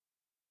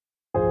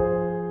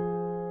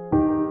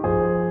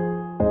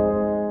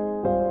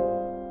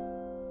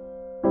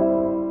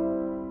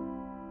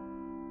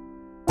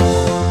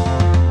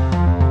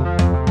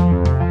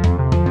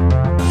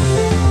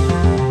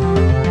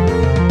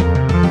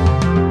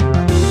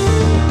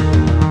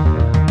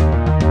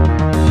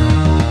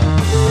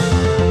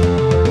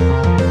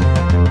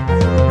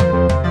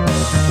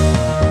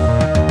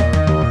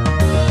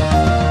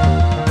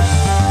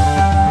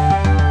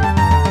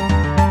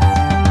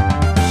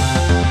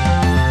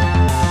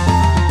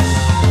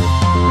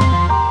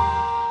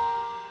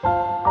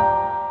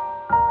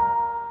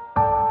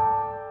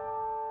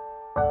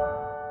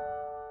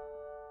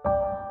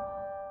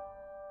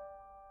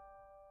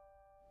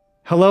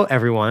Hello,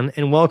 everyone,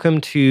 and welcome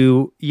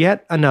to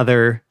yet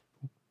another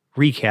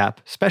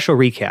special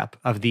recap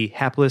of the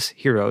Hapless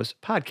Heroes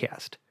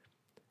podcast.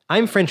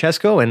 I'm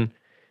Francesco, and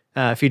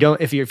if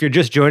you're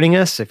just joining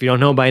us, if you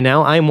don't know by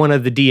now, I'm one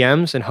of the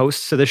DMs and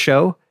hosts of the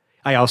show.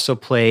 I also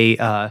play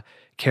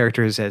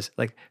characters as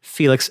like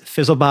Felix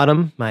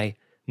Fizzlebottom, my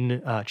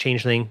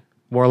changeling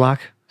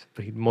warlock,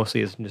 but he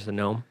mostly is just a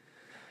gnome,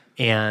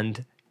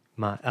 and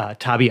my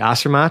Tabi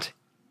Asermat,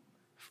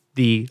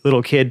 the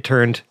little kid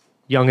turned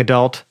young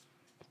adult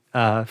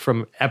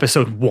from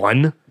episode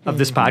 1 of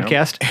this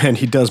podcast. And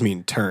he does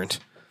mean turned.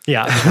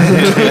 Yeah.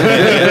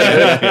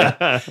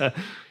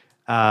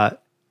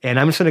 And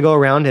I'm just going to go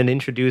around and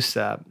introduce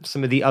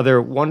some of the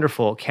other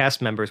wonderful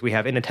cast members we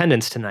have in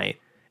attendance tonight,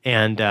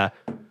 and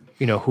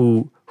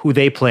who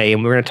they play.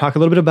 And we're going to talk a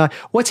little bit about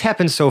what's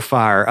happened so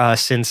far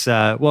since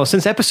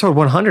episode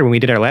 100 when we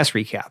did our last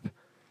recap.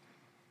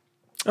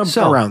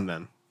 Around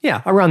then.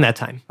 Yeah, around that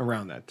time.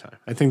 Around that time.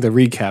 I think the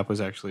recap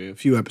was actually a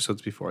few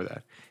episodes before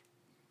that,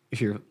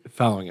 if you're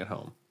following at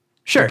home.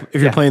 Sure.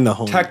 If you're playing the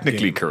home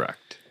Technically game.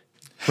 correct.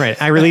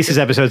 Right. I release these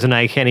episodes and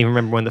I can't even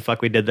remember when the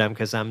fuck we did them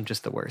because I'm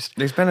just the worst.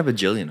 There's been a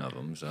bajillion of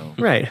them, so.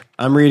 Right.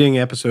 I'm reading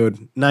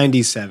episode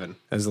 97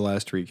 as the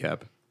last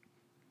recap.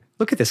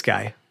 Look at this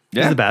guy.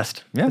 Yeah. He's the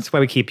best. Yeah. That's why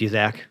we keep you,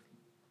 Zach.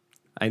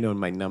 I know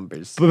my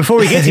numbers. But before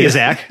we get to you,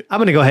 Zach, I'm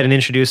going to go ahead and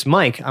introduce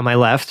Mike on my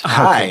left.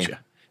 Hi.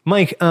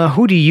 Mike,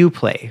 who do you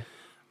play?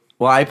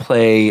 Well, I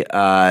play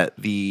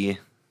the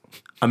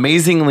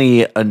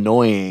amazingly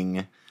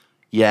annoying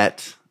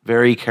yet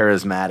very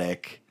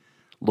charismatic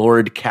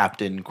Lord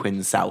Captain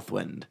Quinn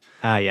Southwind.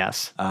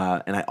 Yes.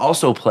 And I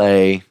also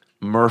play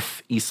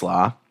Murph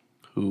Isla,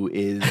 who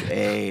is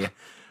a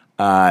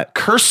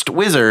cursed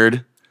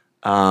wizard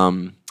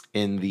in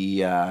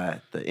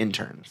the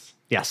interns.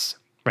 Yes.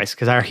 Right,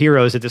 because our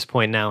heroes at this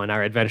point now in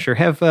our adventure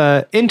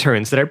have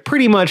interns that are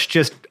pretty much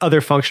just other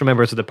functional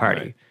members of the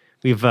party. Right.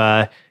 We've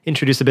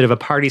introduced a bit of a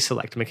party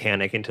select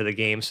mechanic into the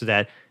game so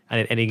that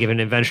at any given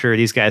adventure,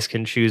 these guys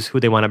can choose who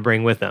they want to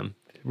bring with them.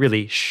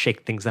 Really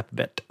shake things up a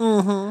bit.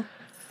 Mm-hmm.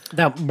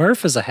 Now,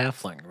 Murph is a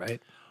halfling,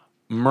 right?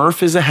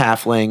 Murph is a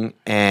halfling,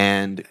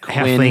 and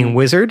Quinn...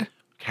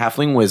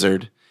 Halfling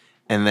wizard.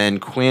 And then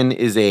Quinn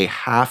is a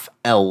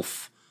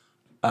half-elf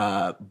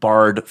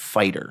bard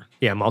fighter.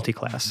 Yeah,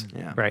 multi-class.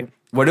 Yeah. Right.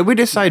 What did we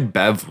decide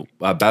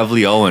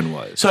Beverly Owen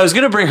was? So I was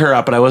going to bring her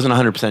up, but I wasn't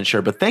 100%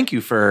 sure. But thank you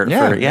for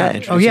introducing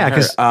her.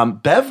 Because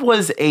Bev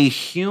was a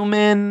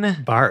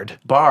human bard.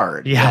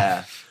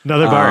 Yeah.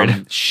 Another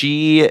bard.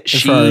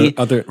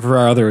 For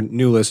our other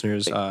new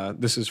listeners,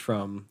 this is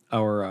from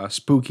our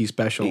spooky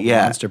special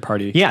monster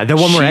party. Yeah, the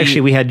one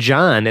where we had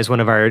John as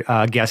one of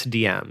our guest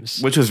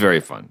DMs. Which was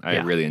very fun. I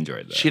really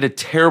enjoyed that. She had a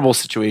terrible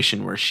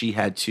situation where she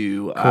had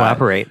to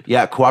cooperate.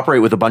 Cooperate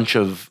with a bunch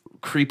of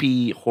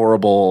creepy,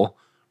 horrible,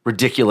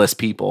 ridiculous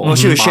people. Well,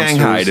 she was monsters.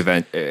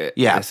 Shanghaied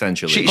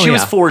essentially. She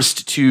was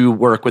forced to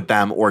work with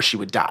them or she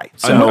would die.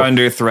 So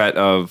under threat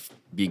of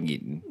being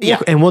eaten. Yeah,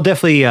 and we'll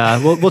definitely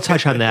we'll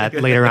touch on that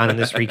later on in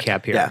this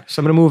recap here. Yeah. So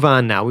I'm going to move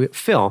on now.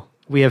 Phil,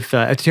 we have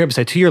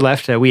to your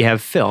left. We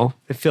have Phil.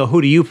 Phil,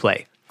 who do you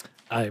play?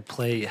 I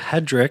play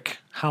Hedrick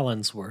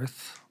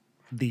Hollinsworth,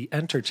 the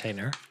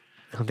entertainer.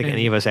 I don't think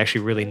any of us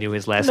actually really knew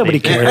his last Nobody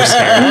name. cares.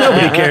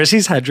 Nobody cares.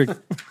 He's Hedrick.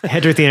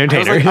 Hedrick the I was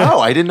entertainer.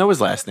 like, I didn't know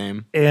his last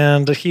name.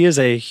 And he is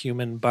a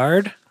human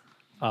bard.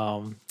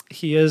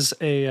 He is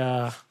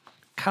a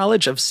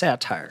college of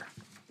satire,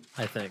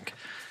 I think.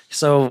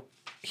 So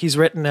he's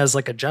written as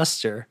like a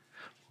jester,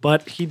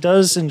 but he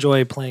does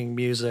enjoy playing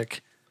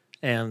music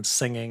and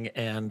singing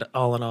and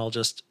all in all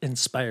just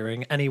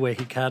inspiring any way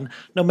he can,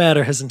 no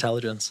matter his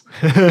intelligence.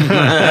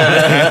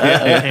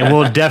 And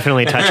we'll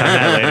definitely touch on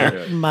that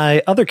later.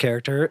 My other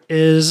character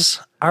is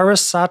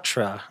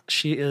Arasatra.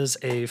 She is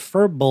a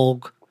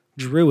Furbolg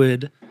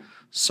druid,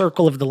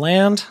 Circle of the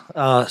Land,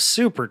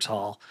 super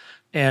tall.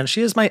 And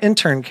she is my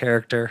intern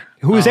character.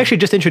 Who was actually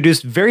just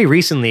introduced very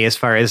recently as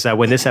far as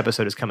when this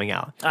episode is coming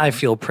out. I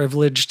feel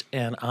privileged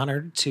and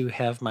honored to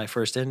have my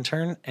first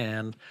intern,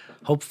 and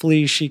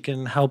hopefully she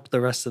can help the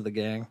rest of the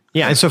gang.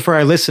 Yeah, and so for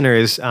our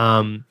listeners,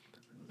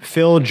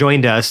 Phil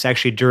joined us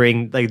actually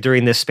during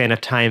this span of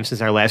time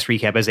since our last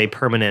recap as a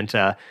permanent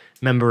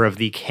member of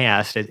the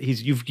cast.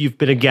 You've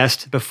been a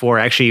guest before.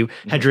 Actually,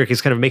 Hedrick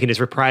is kind of making his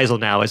reprisal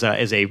now as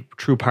a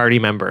true party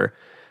member.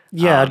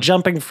 Yeah,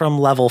 jumping from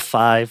level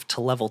 5 to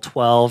level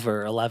 12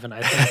 or 11,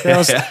 I think that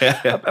was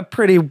a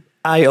pretty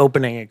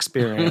eye-opening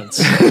experience.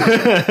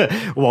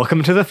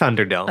 Welcome to the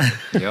Thunderdome.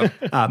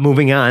 Yep.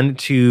 Moving on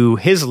to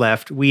his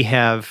left, we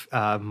have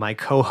my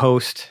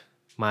co-host,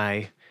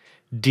 my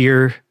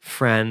dear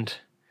friend,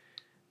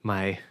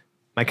 my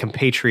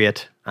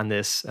compatriot on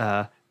this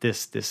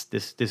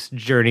this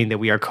journey that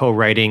we are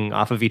co-writing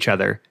off of each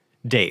other,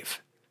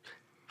 Dave.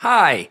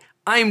 Hi,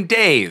 I'm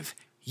Dave.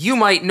 You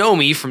might know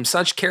me from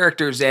such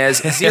characters as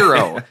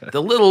Zero,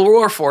 the little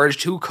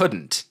Warforged who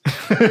couldn't.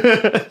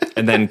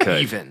 And then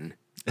could. Even.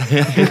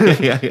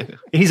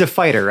 He's a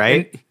fighter,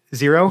 right?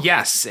 Zero?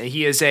 Yes,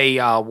 he is a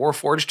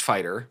Warforged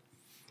fighter.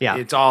 Yeah.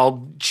 It's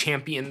all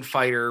champion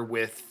fighter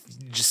with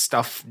just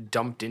stuff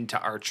dumped into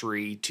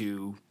archery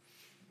to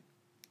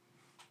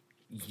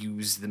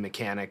use the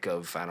mechanic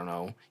of, I don't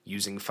know,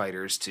 using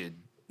fighters to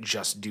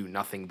just do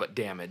nothing but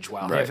damage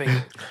while having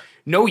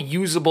no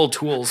usable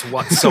tools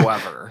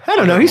whatsoever. I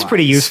don't know. He's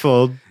pretty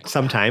useful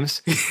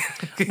sometimes.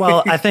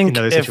 Well, I think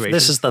other if situations.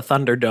 this is the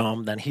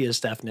Thunderdome, then he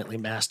is definitely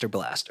Master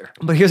Blaster.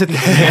 But here's the thing.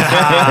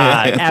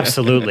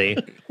 Absolutely.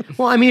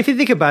 Well, I mean, if you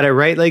think about it,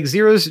 right? Like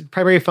Zero's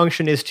primary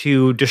function is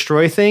to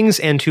destroy things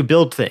and to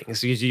build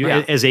things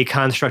as a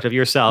construct of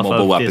yourself.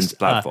 Mobile of weapons this,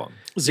 platform.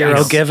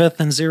 Zero giveth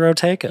and zero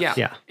taketh.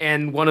 Yeah.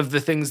 And one of the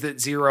things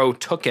that Zero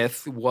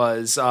tooketh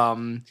was,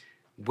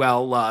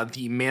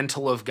 the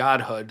mantle of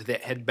godhood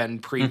that had been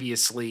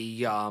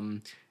previously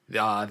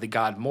the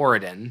god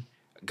Moradin,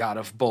 god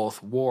of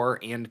both war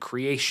and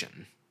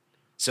creation.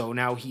 So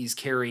now he's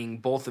carrying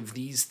both of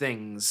these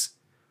things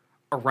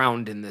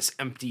around in this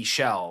empty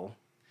shell.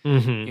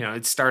 Mm-hmm.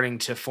 It's starting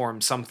to form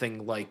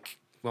something like,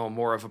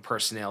 more of a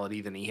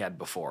personality than he had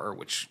before,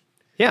 which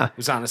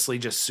was honestly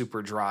just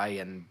super dry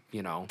and,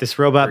 This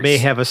robot may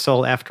have a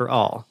soul after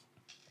all.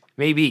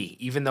 Maybe,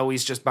 even though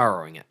he's just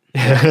borrowing it.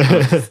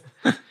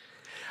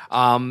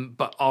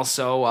 But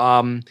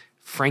also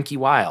Frankie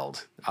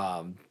Wilde,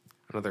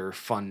 another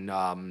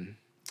fun...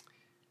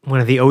 one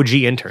of the OG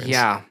interns.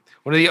 Yeah,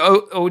 one of the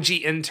OG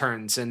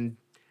interns, and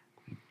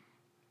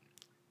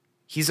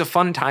he's a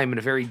fun time in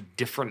a very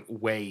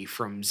different way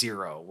from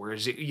Zero,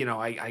 whereas,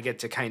 I get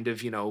to kind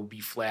of, be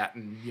flat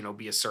and,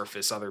 be a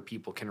surface other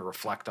people can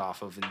reflect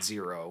off of in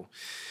Zero.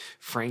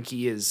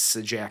 Frankie is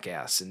a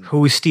jackass. And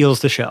who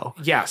steals the show.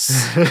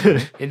 Yes.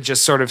 And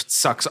just sort of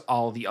sucks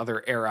all the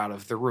other air out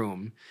of the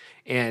room.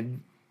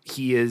 And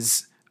he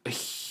is a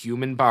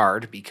human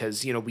bard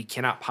because, we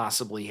cannot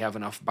possibly have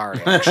enough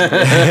bard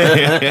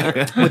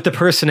action. With the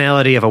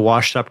personality of a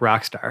washed-up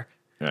rock star.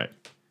 Right.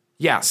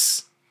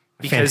 Yes.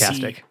 Because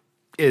Fantastic. he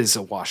is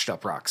a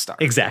washed-up rock star.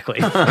 Exactly.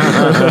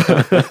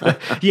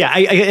 Yeah,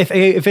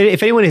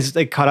 if anyone is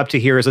caught up to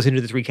here, is listening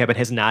to this recap and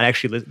has not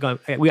actually gone,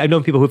 I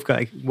know people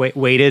who've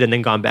waited and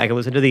then gone back and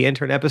listened to the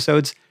intern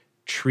episodes.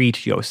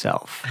 Treat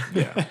yourself.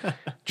 Yeah.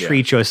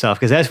 Treat yourself,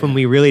 because that's when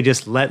we really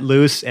just let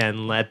loose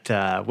and let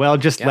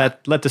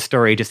the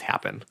story just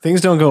happen.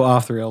 Things don't go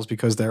off the rails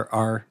because there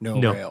are no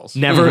rails.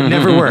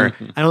 Never were.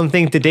 I don't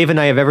think that Dave and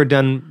I have ever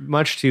done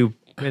much to.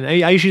 And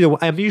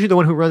I'm usually the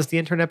one who runs the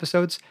intern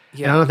episodes.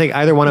 Yeah. And I don't think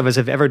either one of us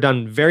have ever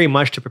done very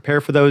much to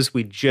prepare for those.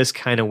 We just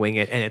kind of wing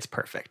it, and it's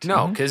perfect.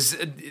 No, because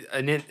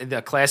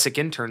the classic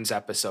interns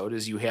episode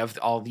is you have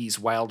all these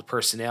wild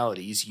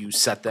personalities, you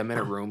set them in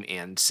a room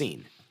and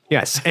scene.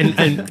 Yes, and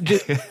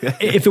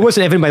if it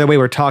wasn't Evan, by the way,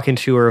 we're talking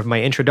to, or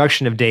my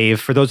introduction of Dave,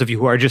 for those of you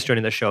who are just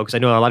joining the show, because I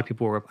know a lot of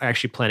people were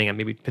actually planning on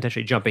maybe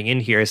potentially jumping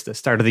in here. It's the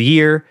start of the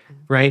year,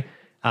 right?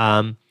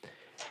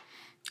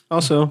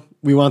 Also,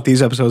 we want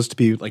these episodes to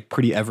be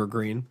pretty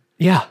evergreen.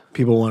 Yeah.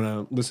 People want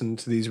to listen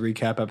to these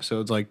recap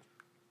episodes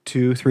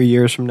 2-3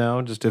 years from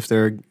now, just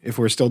if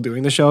we're still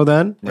doing the show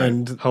then. Right.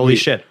 And holy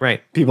shit,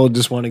 right. People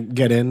just want to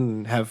get in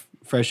and have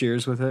fresh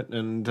ears with it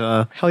and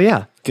hell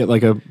yeah. Get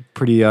a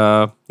pretty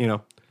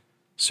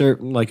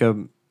certain a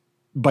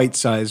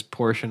bite-sized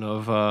portion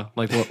of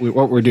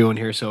what we're doing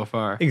here so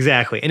far.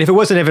 Exactly. And if it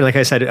wasn't Evan, like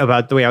I said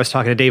about the way I was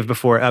talking to Dave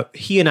before,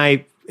 he and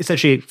I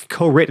essentially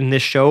co-written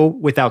this show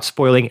without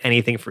spoiling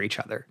anything for each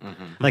other.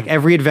 Mm-hmm.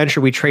 Every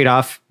adventure we trade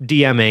off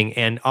DMing,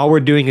 and all we're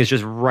doing is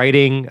just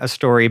writing a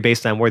story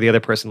based on where the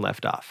other person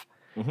left off.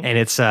 Mm-hmm. And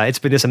it's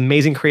been this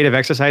amazing creative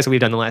exercise that we've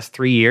done the last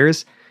 3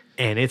 years,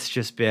 and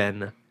it's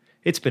been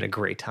a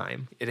great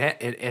time.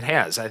 It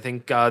has. I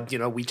think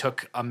we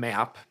took a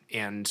map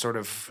and sort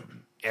of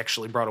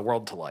actually brought a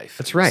world to life.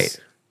 That's right.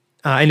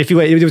 And there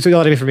was a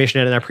lot of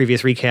information in our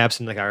previous recaps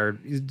and our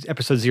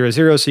episode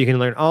 00, so you can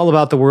learn all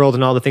about the world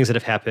and all the things that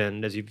have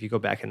happened as you go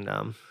back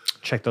and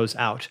check those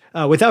out.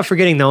 Without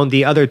forgetting, though,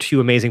 the other two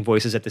amazing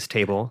voices at this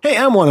table. Hey,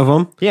 I'm one of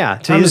them. Yeah.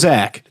 I'm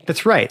Zach.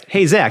 That's right.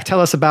 Hey, Zach, tell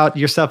us about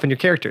yourself and your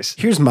characters.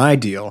 Here's my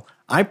deal.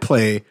 I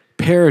play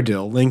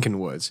Paradil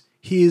Lincolnwoods.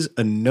 He's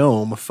a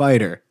gnome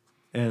fighter.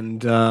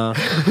 And,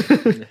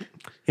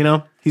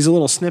 he's a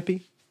little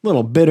snippy, a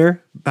little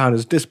bitter about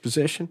his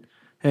disposition.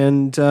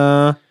 And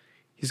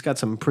he's got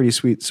some pretty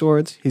sweet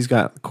swords. He's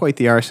got quite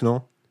the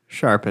arsenal,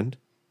 sharpened,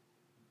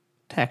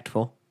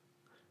 tactful.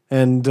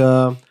 And,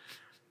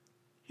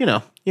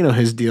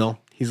 his deal.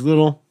 He's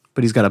little,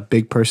 but he's got a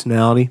big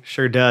personality.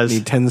 Sure does.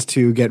 He tends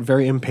to get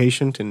very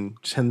impatient and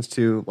tends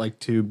to like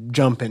to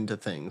jump into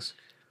things.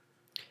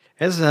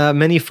 As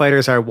many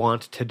fighters are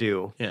wont to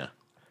do. Yeah.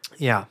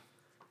 Yeah.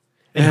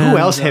 And who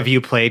else have you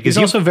played? He's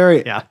also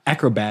very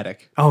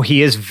acrobatic. Oh,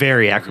 he is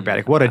very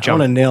acrobatic. What a jump.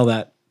 I want to nail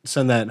that,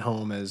 send that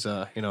home as,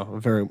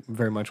 very,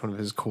 very much one of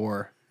his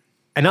core.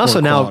 And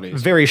also now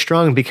qualities. Very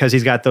strong because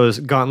he's got those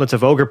gauntlets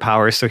of ogre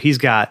powers. So he's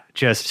got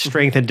just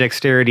strength and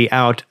dexterity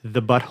out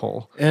the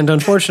butthole. And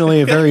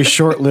unfortunately, a very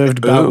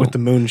short-lived bout with the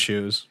moon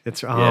shoes.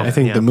 I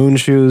think the moon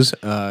shoes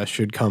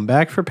should come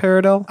back for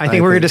Paradil. I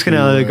think we're just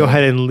going to go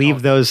ahead and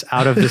leave those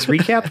out of this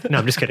recap. No,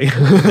 I'm just kidding.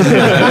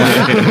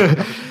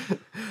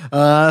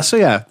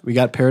 We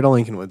got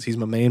Paradil Lincolnwoods. He's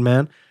my main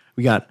man.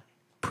 We got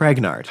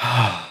Pregnart,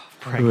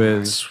 who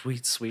is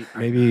Sweet, sweet.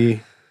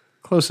 maybe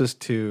closest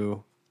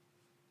to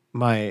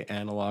my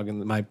analog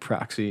and my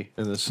proxy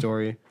in this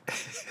story.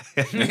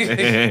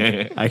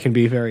 I can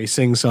be very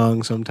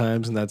sing-song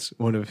sometimes, and that's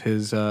one of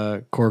his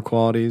core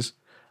qualities.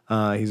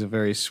 He's a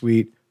very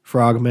sweet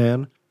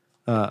frogman.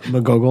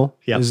 McGoggle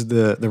is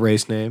the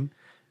race name,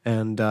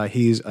 and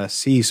he's a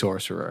sea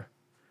sorcerer,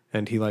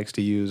 and he likes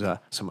to use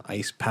some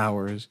ice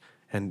powers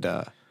and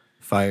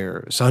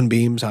fire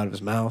sunbeams out of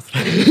his mouth.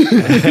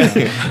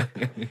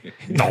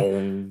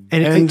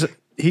 and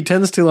he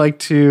tends to like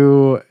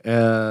to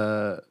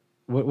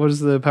what is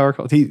the power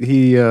called?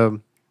 He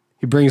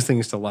brings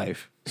things to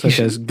life, such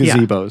as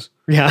gazebos.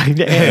 Yeah,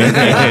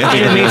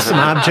 animates some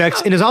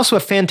objects, and is also a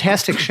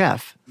fantastic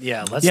chef.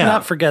 Yeah, let's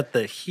not forget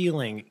the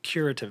healing,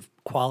 curative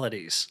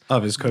qualities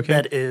Of his cooking.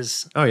 that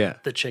is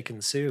the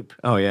chicken soup.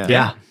 Oh yeah.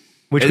 Yeah,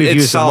 which It we've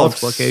used on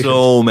solves multiple occasions.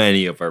 so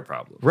many of our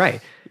problems.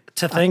 Right.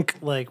 To think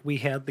like we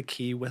had the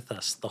key with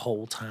us the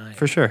whole time.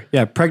 For sure.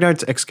 Yeah,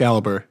 Pregnart's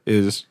Excalibur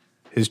is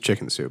his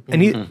chicken soup.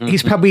 And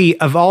he's probably,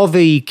 of all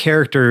the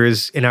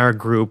characters in our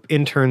group,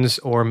 interns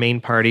or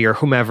main party or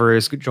whomever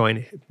is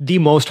joined, the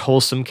most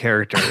wholesome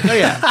character. Oh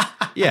yeah,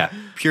 yeah,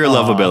 pure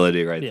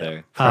lovability right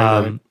there.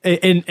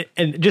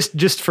 And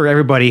just for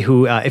everybody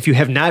who, if you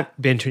have not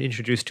been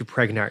introduced to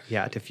Pregnart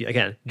yet, if you,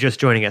 again, just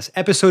joining us,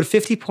 episode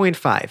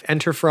 50.5,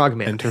 Enter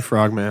Frogman. Enter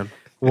Frogman.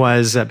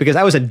 Was because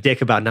I was a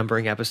dick about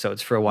numbering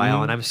episodes for a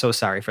while, and I'm so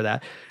sorry for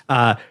that.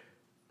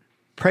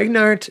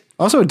 Pregnart.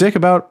 Also a dick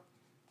about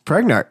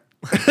Pregnart.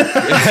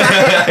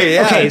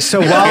 Okay,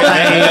 so while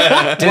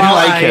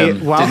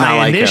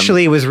I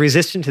initially was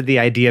resistant to the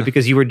idea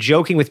because you were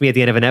joking with me at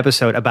the end of an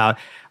episode about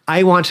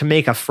I want to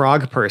make a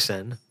frog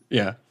person.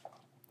 Yeah.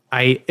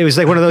 It was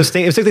like one of those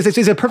things.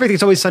 It's a perfect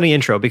It's Always Sunny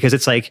intro because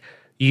it's like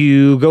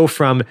you go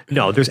from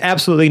no, there's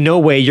absolutely no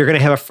way you're going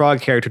to have a frog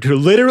character to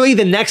literally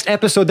the next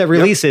episode that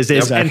releases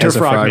is Zach Enter has a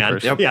frog Frogman.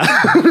 person.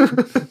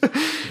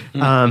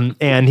 Yeah.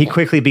 And he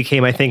quickly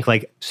became, I think,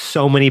 like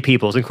so many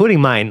people's,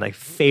 including mine, like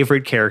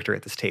favorite character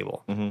at this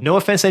table. No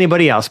offense to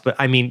anybody else, but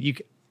I mean,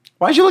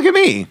 Why'd you look at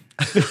me?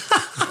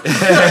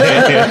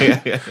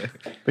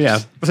 But yeah.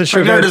 wasn't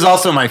sure. Pregnart is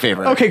also my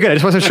favorite. Okay, good. I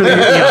just wasn't sure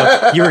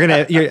that you were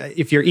gonna.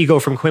 If your ego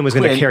from Quinn was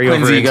going to carry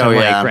Quinn's over ego, into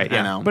like, yeah, right? I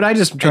Yeah. know. But I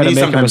just try And to he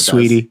make him a sometimes does.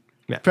 sweetie.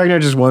 Yeah.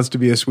 Pregnart just wants to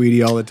be a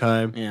sweetie all the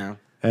time. Yeah.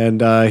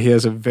 And he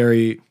has a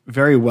very,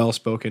 very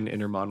well-spoken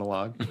inner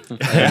monologue.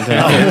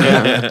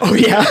 Oh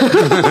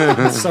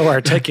yeah. So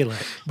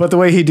articulate. But the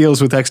way he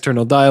deals with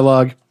external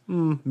dialogue,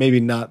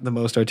 maybe not the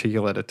most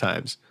articulate at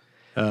times.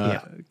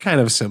 Kind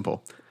of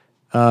simple.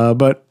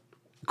 But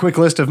quick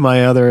list of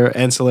my other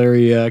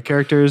ancillary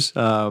characters.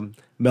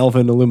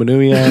 Melvin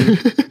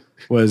Illuminuian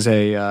was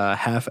a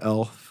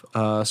half-elf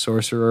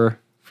sorcerer.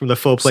 From the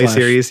full play slash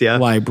series, yeah.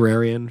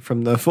 Librarian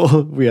from the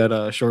full. We had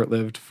a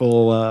short-lived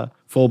full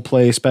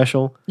play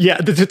special. Yeah,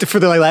 for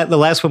the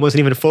last one wasn't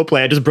even full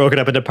play. I just broke it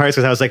up into parts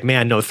because I was like,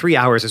 man, no, 3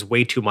 hours is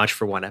way too much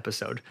for one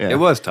episode. Yeah. It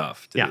was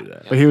tough to Yeah. do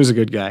that. But he was a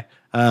good guy.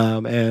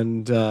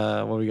 And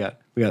what we got?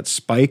 We got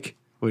Spike,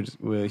 which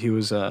he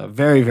was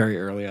very, very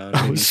early on.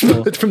 He's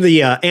still- It's from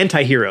the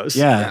anti-heroes.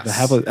 yeah,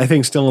 I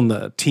think still in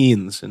the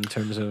teens in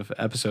terms of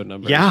episode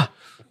numbers. Yeah.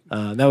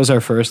 That was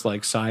our first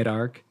like side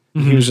arc.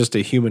 He was just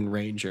a human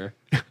ranger.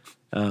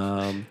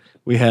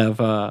 We have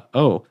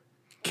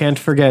can't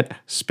forget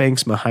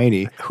Spanx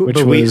Mahoney, which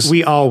But was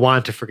we all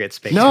want to forget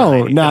Space. no,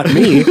 Mahoney. not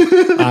me.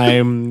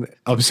 I'm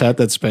upset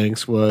that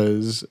Spanx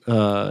was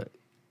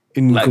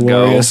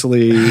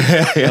ingloriously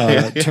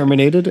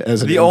terminated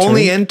as an The intern.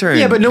 only intern.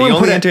 Yeah, but no the one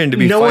only put intern to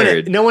be no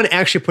fired. one. No one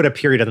actually put a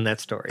period on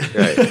that story.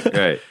 Right,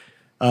 right.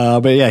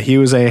 But yeah, he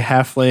was a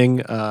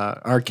halfling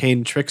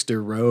arcane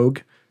trickster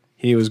rogue.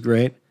 He was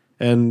great.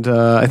 And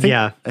I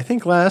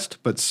think last,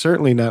 but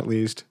certainly not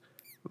least,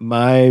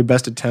 my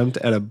best attempt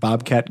at a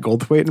Bobcat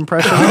Goldthwait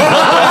impression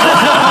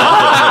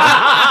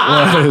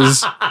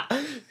was,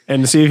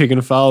 and see if you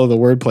can follow the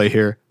wordplay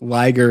here,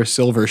 Liger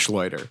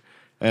Silverschleuder.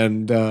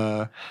 And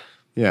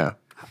yeah.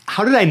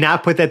 How did I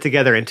not put that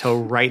together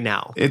until right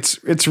now?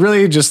 It's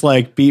really just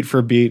like beat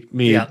for beat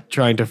me Yeah.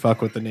 trying to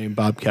fuck with the name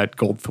Bobcat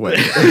Goldthwait.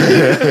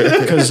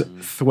 Because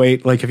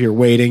Thwaite, like if you're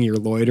waiting, you're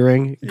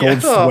loitering.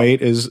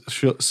 Goldthwait is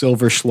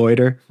Silver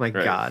Schleuder. My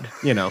God.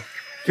 You know,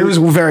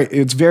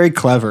 it's very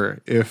clever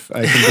if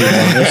I can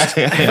be honest.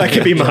 If I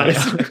could be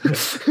modest.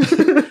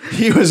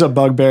 He was a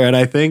bugbear, and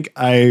I think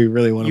I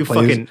really want to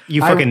play.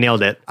 You fucking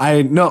nailed it.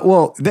 I know.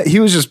 Well, he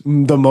was just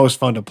the most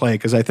fun to play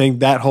because I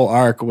think that whole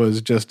arc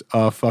was just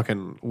a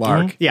fucking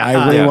lark. Yeah,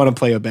 I really want to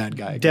play a bad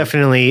guy.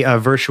 Definitely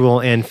virtual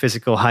and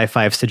physical high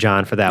fives to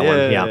John for that Yay.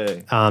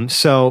 one.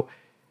 Yeah.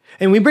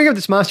 And we bring up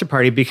this monster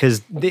party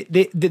because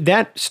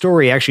that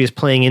story actually is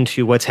playing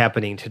into what's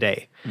happening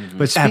today.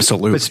 But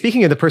Absolutely. But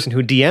speaking of the person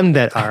who DM'd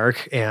that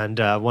arc and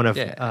one of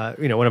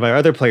our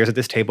other players at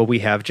this table, we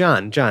have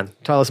John. John,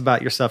 tell us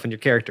about yourself and your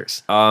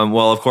characters.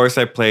 Well, of course,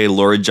 I play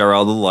Lord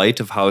Jarrell the Light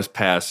of House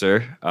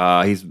Passer.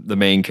 He's the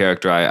main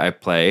character I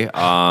play.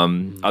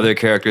 Other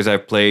characters I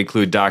play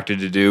include Dr.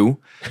 Dedu.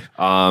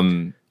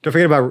 Don't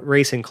forget about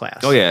race and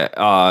class. Oh,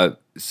 yeah.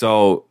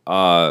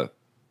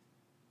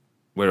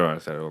 Where do I want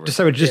to start over?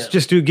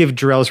 Just to give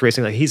Jarrell's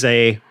racing. Like he's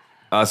a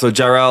So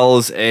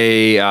Jarrell's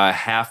a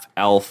half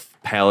elf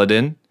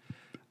paladin.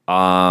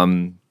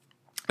 And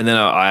then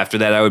after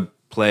that, I would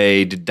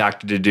play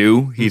Dr.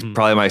 Dedu. He's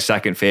probably my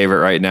second favorite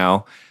right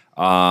now.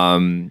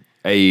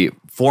 A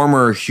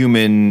former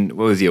human,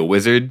 what was he, a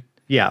wizard?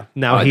 yeah.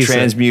 Now A he's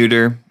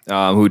transmuter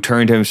who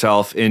turned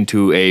himself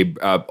into a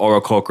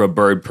Oracocra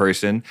bird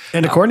person.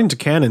 And according to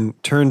canon,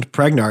 turned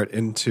Pregnart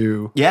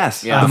into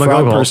Yes. the frog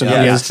McGonagall. person he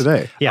Yes. is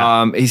today.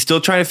 yeah. He's still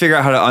trying to figure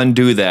out how to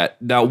undo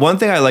that. Now, one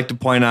thing I like to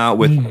point out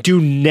with do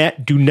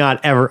not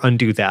ever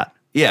undo that.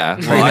 yeah,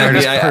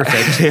 well,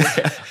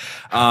 Perfect.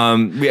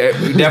 we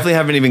definitely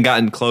haven't even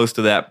gotten close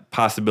to that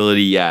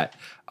possibility yet.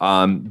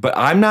 But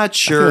I'm not I think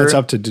sure. that's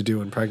up to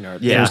Dedu and Pregnart,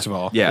 Yeah. first of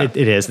all. Yeah.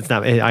 It is. It's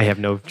not. I have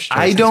no. Choice.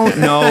 I don't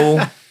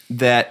know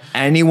that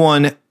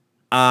anyone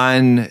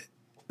on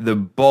the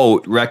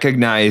boat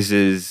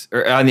recognizes,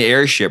 or on the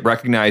airship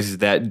recognizes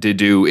that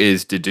Dedu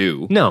is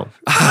Dedu. No,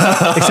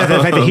 except for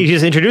the fact that he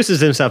just introduces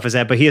himself as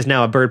that, but he is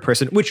now a bird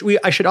person. Which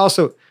I should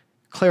also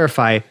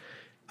clarify.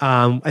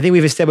 I think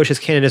we've established as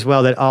canon as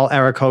well that all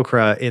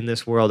Aarakocra in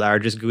this world are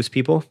just goose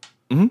people.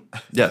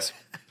 Yes.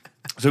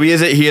 So he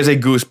is a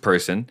goose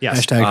person.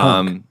 Yes. Hashtag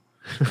honk.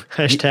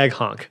 Hashtag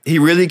honk. He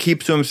really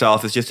keeps to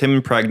himself. It's just him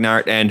and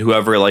Pregnart and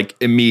whoever like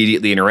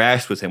immediately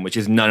interacts with him, which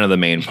is none of the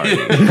main party.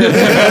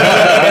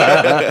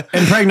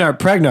 And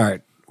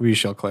Pregnart, we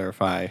shall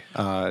clarify,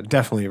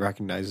 definitely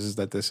recognizes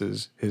that this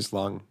is his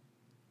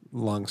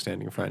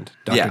long-standing friend,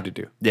 Dr. Yeah.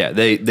 Dedu. Yeah,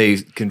 they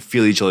can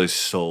feel each other's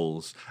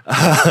souls.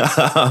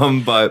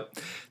 But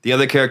the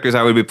other characters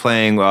I would be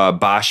playing,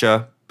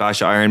 Basha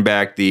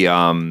Ironback, the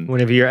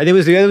Whenever you're, I think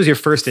that was your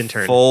first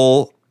intern.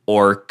 full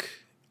orc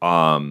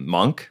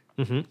monk.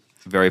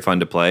 Very fun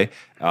to play.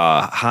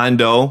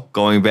 Hondo,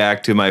 going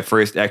back to my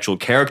first actual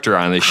character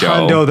on the show.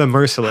 Hondo the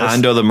Merciless.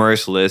 Hondo the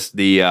Merciless,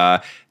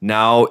 the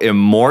now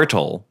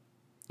immortal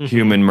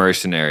human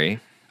mercenary.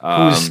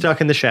 who's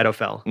stuck in the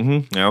Shadowfell.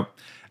 Yep.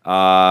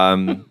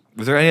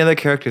 Was there any other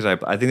characters? I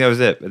think that was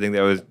it. I think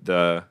that was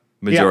the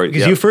Yeah, majority.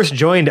 because you first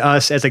joined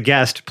us as a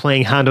guest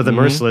playing Hondo the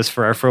Merciless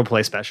for our Fro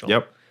Play special.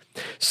 Yep.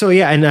 So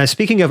yeah, and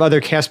speaking of other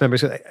cast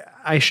members,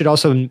 I should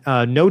also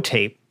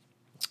notate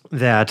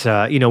that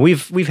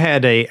we've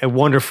had a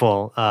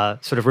wonderful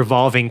sort of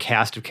revolving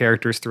cast of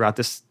characters throughout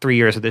this 3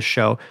 years of this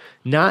show.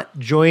 Not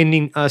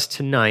joining us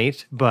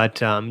tonight, but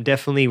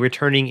definitely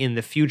returning in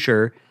the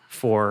future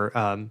for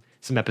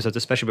some episodes,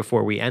 especially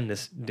before we end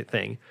this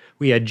thing.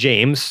 We had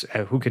James,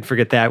 who could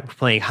forget that,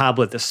 playing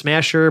Hoblet the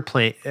Smasher,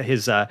 playing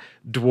his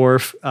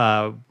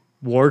dwarf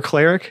war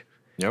cleric,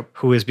 Yep.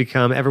 who has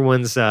become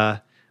everyone's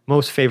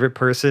most favorite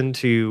person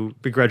to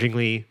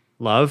begrudgingly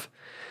love.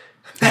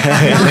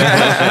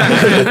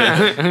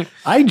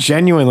 I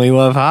genuinely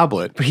love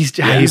Hoblet. But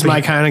he's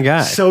my kind of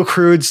guy. So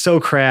crude, so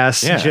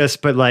crass. Yeah.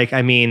 But like,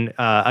 I mean,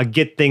 a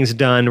get things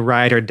done,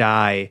 ride or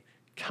die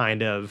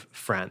kind of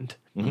friend.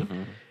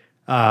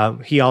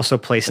 He also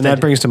plays. And that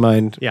brings to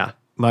mind yeah.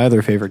 my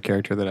other favorite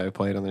character that I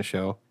played on the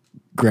show,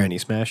 Granny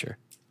Smasher.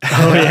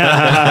 Oh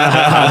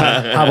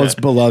yeah. Hoblet's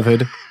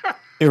beloved,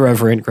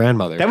 irreverent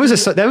grandmother. that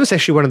was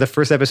actually one of the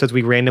first episodes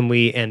we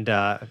randomly and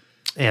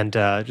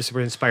just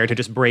were inspired to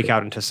just break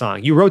out into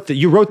song. You wrote the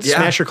Yeah.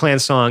 Smasher Clan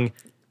song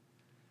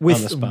On the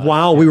spot.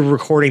 while we were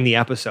recording the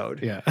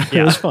episode. yeah,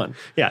 it was fun.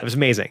 Yeah, it was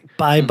amazing.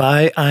 Bye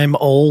bye, I'm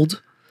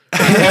old.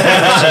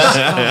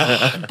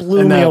 Just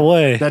blew me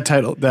away. That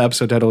title, the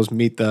episode title was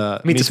Meet the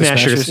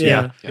Smashers.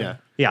 Yeah. yeah.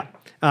 Yeah.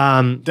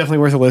 Definitely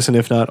worth a listen,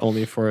 if not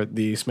only for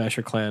the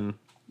Smasher Clan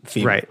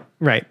theme. Right.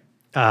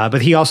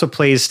 But he also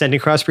plays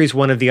Stenton Crossbreeze,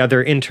 one of the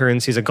other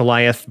interns. He's a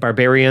Goliath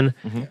barbarian,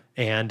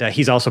 and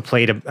he's also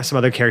played some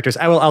other characters.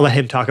 I'll let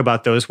him talk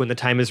about those when the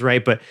time is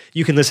right. But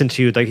you can listen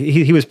to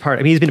he was part.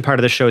 I mean, he's been part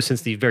of the show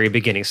since the very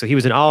beginning. So he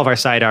was in all of our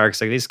side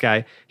arcs. Like this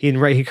guy, he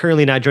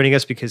currently not joining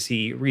us because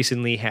he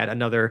recently had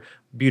another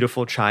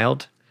beautiful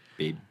child.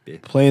 Baby.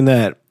 Playing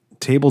that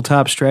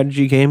tabletop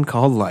strategy game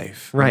called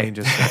Life. Right. I mean,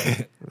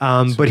 just,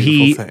 But a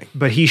beautiful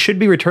thing. he should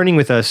be returning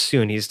with us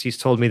soon. He's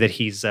told me that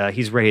he's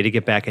ready to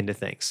get back into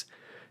things.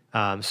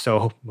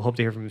 So hope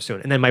to hear from him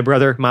soon. And then my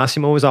brother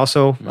Massimo was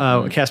also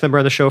a cast member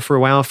on the show for a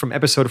while, from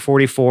episode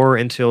 44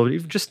 until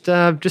just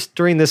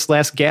during this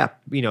last gap,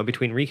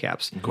 between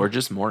recaps.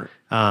 Gorgeous Mort.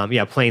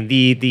 Playing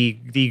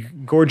the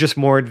gorgeous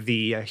Mort,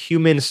 the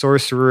human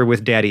sorcerer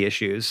with daddy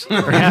issues,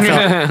 or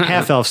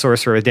half elf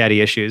sorcerer with daddy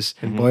issues.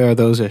 and boy, are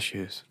those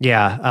issues.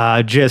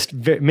 Yeah, just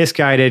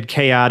misguided,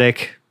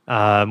 chaotic,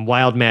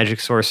 wild magic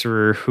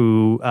sorcerer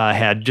who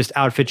had just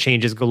outfit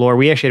changes galore.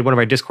 We actually had one of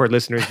our Discord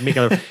listeners make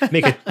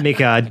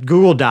a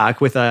Google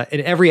Doc with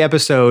in every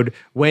episode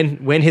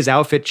when his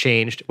outfit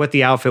changed, what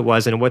the outfit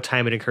was, and what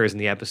time it occurs in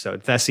the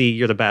episode. Thessie,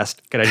 you're the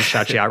best. Could I just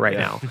shout you out right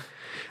now?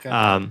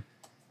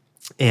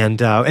 And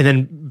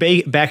then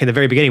back in the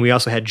very beginning, we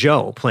also had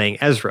Joe playing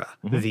Ezra.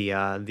 He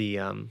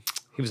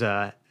was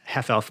a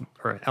half elf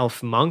or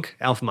elf monk.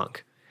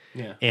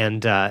 Yeah.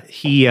 And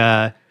he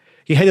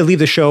he had to leave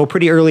the show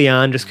pretty early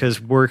on just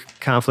because work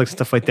conflicts and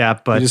stuff like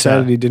that. But He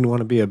decided he didn't want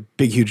to be a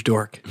big, huge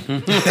dork.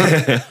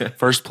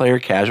 First player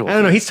casual. I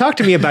don't know. He's talked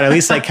to me about at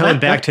least like coming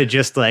back to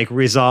just like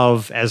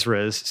resolve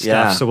Ezra's stuff.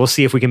 Yeah. So we'll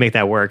see if we can make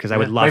that work because I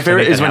would love My to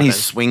favorite make is that when he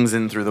happen. swings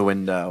in through the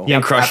window.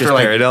 Yeah, crushes after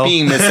like Paradel.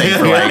 being missing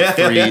for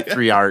like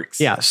three arcs.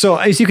 Yeah. So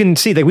as you can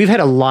see, like we've had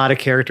a lot of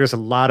characters, a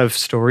lot of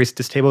stories at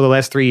this table the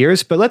last 3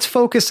 years, but let's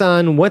focus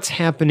on what's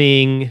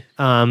happening,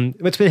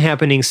 what's been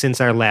happening since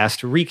our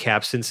last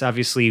recap, since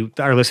obviously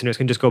our listeners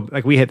can just go,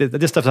 like we had,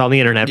 this stuff's on the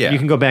internet, Yeah. but you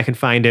can go back and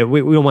find it. We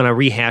don't want to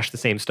rehash the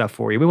same stuff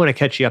for you. We want to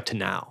catch you up to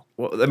now.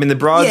 Well, I mean, the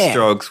broad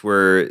strokes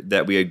were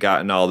that we had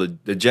gotten all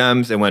the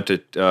gems and went to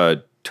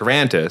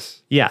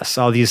Tarantis. Yes,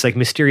 all these like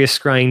mysterious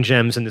scrying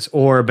gems in this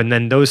orb, and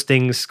then those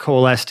things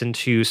coalesced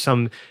into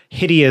some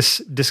hideous,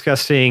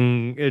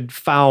 disgusting,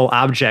 foul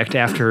object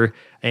after,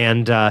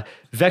 and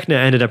Vecna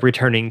ended up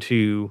returning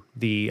to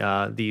the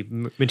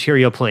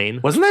material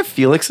plane. Wasn't that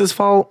Felix's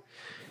fault?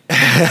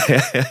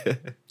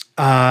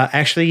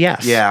 Actually,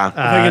 yes. Yeah. If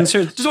I can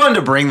just wanted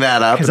to bring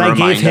that up and because I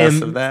remind gave us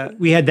of him. that.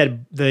 We had that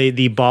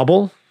the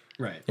bauble,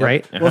 Right.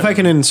 right? Well, if I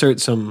can insert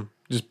some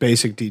just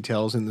basic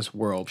details in this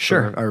world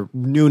Sure. for our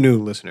new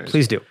listeners.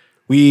 Please do.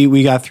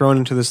 We got thrown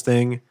into this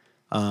thing.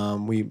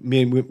 We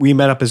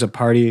met up as a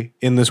party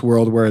in this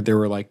world where there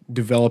were like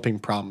developing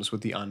problems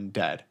with the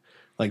undead.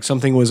 Like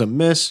something was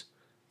amiss.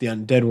 The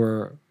undead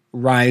were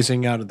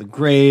rising out of the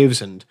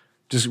graves and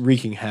just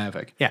wreaking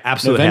havoc. Yeah, And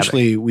absolute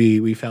eventually,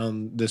 we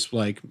found this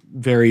like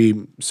very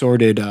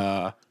sordid,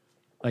 I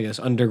guess,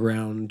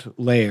 underground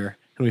layer,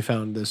 and we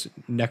found this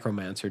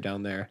necromancer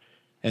down there,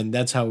 and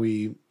that's how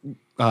we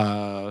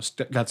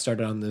got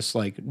started on this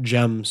like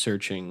gem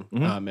searching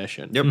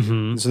mission. Yep.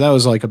 And so that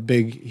was like a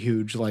big,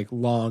 huge, like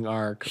long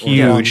arc, or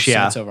Huge, long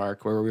yeah. sets of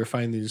arc where we were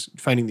finding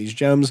these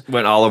gems.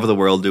 Went all over the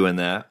world doing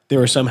that. They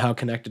were somehow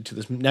connected to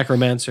this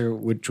necromancer,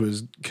 which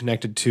was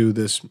connected to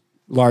this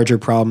larger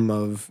problem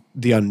of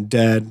the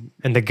undead.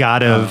 And the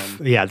god of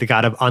the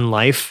god of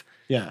unlife.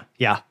 Yeah.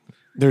 Yeah.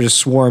 There's just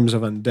swarms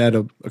of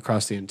undead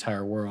across the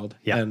entire world.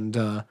 Yeah.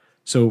 And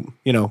so,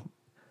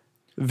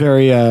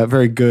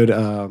 very good,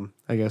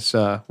 I guess,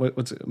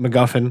 what's it?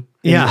 MacGuffin.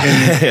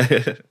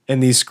 Yeah.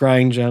 And these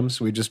scrying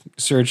gems. We just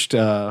searched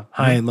high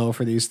and low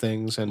for these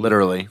things and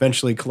Literally.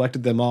 eventually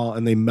collected them all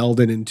and they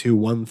melded into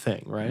one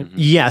thing, right?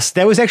 Yes,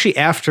 that was actually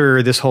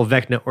after this whole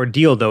Vecna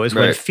ordeal, though, is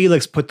when Right.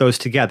 Felix put those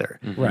together.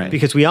 Right.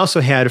 Because we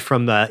also had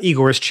from the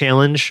Igor's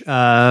Challenge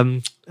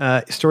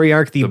story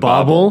arc, the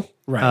bauble.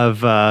 Right.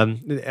 Of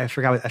I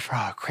forgot I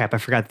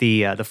forgot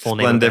the full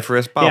name. of it.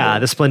 Splendiferous bauble. Yeah,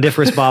 the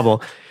splendiferous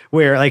bauble.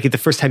 Where like the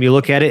first time you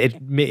look at it,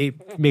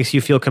 it makes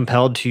you feel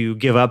compelled to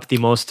give up the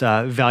most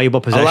valuable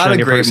A possession lot on of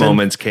your great person.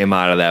 moments came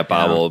out of that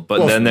bobble,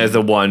 but then there's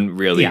the one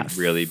really, yeah.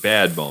 really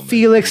bad moment.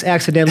 Felix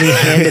accidentally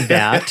handed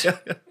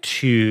that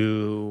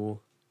to,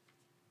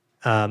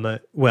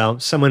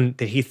 someone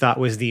that he thought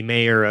was the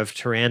mayor of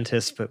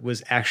Tarantis, but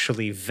was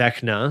actually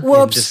Vecna in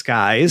Whoops.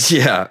 disguise.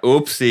 Yeah,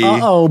 oopsie.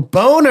 Oh,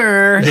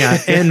 boner. Yeah,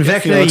 and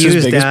Vecna Felix's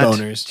used biggest that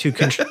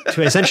boners.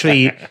 to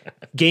essentially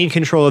gain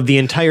control of the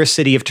entire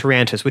city of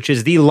Tarantis, which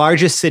is the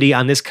largest city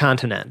on this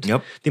continent.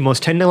 Yep. The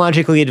most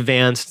technologically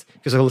advanced,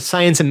 because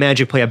science and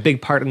magic play a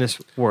big part in this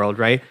world,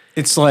 right?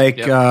 It's like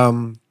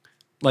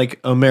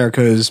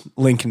America's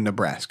Lincoln,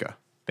 Nebraska,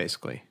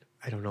 basically.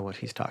 I don't know what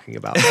he's talking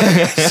about.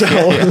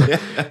 The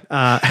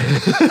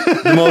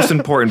most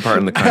important part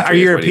in the country. Our is what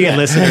he European did.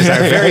 listeners are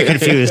very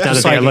confused now that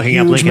It's they're like a looking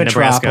up huge Lincoln,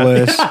 Nebraska.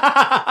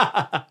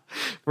 metropolis,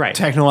 Right.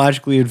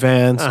 technologically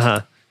advanced,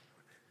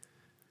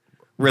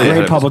 Really ahead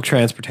great of public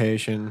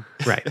transportation.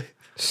 Right.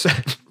 So,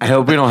 I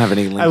hope we don't have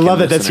any Lincoln I love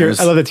that that's your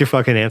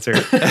fucking answer.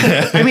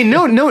 I mean,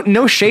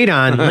 no shade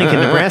on Lincoln,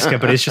 Nebraska,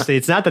 but it's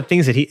not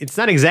it's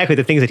not exactly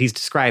the things that he's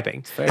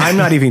describing. I'm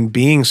not even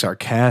being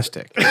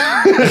sarcastic.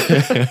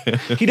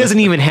 He doesn't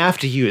even have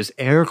to use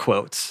air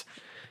quotes.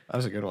 That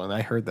was a good one.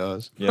 I heard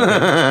those.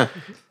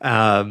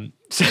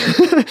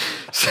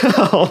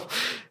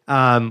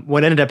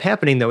 What ended up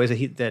happening though is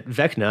that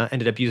Vecna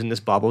ended up using this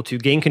bauble to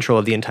gain control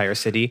of the entire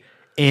city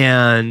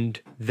and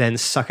then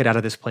suck it out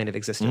of this plane of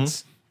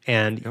existence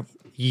and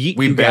yeet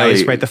We you guys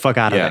barely- right the fuck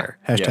out of yeah. there.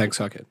 Hashtag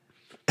suck it.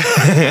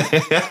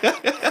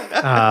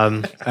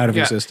 Out of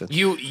existence.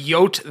 You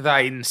yote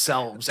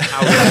themselves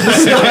out.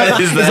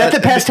 Is Is that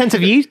the past tense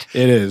of yeet?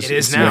 It is. It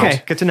is It's now. not.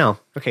 Okay, good to know.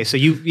 Okay, so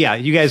you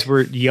guys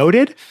were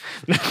yoted?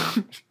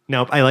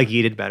 Nope, I like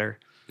yeeted better.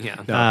 Yeah.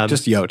 No,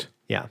 just yote.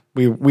 Yeah.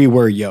 We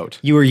were yote.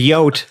 You were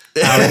yoked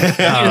out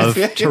of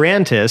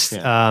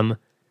Tarantis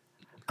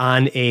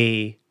on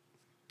a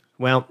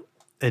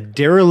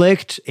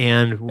derelict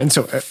And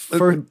so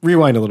for-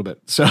 rewind a little bit.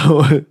 So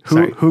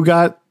Sorry. who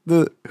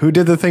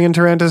did the thing in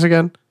Tarantis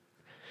again?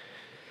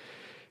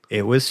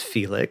 it was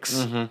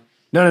Felix.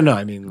 No.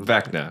 I mean,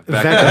 Vecna.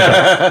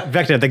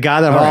 Vecna, the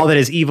god of all that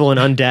is evil and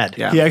undead.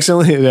 Yeah. he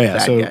accidentally. Yeah.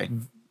 Bad So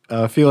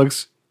guy.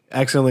 Felix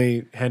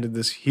accidentally handed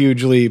this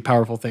hugely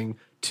powerful thing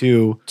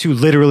to, To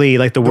literally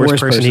like the worst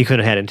worst person he person. could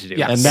have had him to do.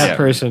 Yeah. and that Yeah.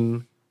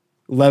 person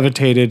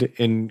levitated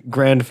in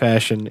grand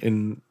fashion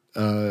in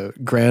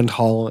Grand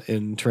Hall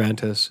in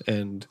Tarantis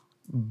and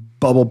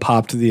bubble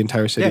popped the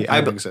entire city Yeah,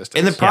 out of existence.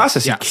 in the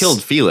process, Yes. he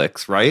killed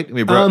Felix, right?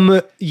 We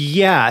brought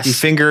Yes. the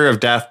finger of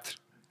death,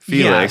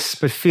 Felix. Yes,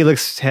 but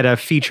Felix had a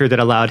feature that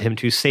allowed him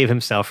to save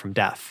himself from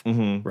death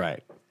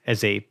right.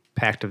 as a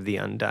pact of the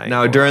undying.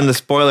 Now, during the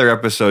spoiler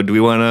episode, do we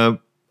want to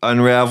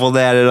unravel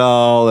that at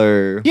all,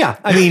 or yeah,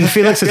 I mean,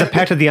 Felix is a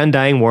pact of the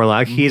undying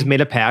warlock. He's made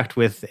a pact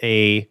with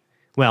a,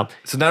 well,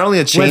 so not only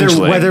a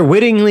changeling, whether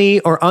wittingly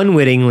or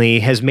unwittingly,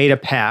 has made a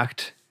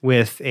pact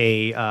with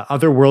a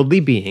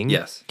otherworldly being.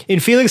 Yes. In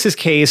Felix's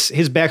case,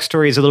 his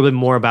backstory is a little bit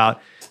more about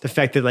the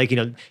fact that, like, you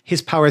know,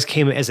 his powers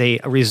came as a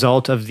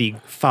result of the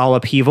foul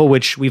upheaval,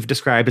 which we've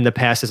described in the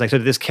past as like sort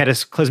of this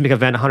cataclysmic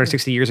event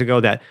 160 years ago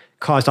that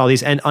caused all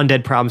these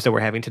undead problems that we're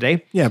having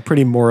today. Yeah,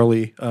 pretty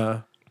morally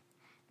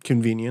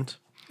convenient.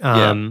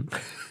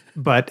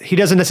 But he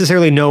doesn't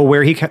necessarily know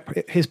where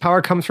his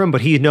power comes from,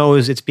 but he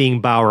knows it's being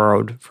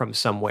borrowed from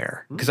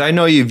somewhere. because I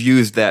know you've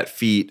used that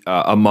feat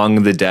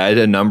among the dead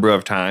a number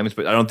of times,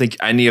 but I don't think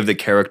any of the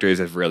characters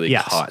have really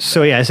Yes. caught.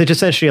 So yes, it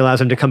essentially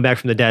allows him to come back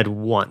from the dead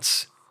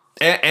once.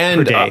 And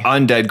per day.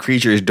 undead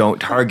creatures don't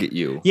target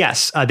you,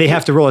 Yes, they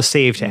have to roll a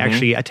save to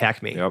actually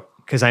attack me. Yep.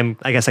 Because I'm,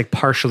 I guess, like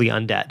partially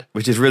undead.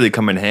 which has really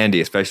come in handy,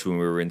 especially when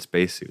we were in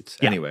spacesuits.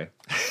 Anyway,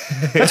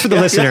 That's for the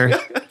listener.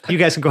 You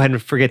guys can go ahead and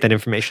forget that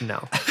information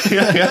now.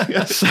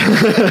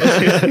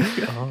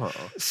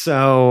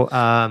 So,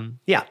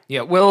 yeah,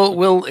 Yeah,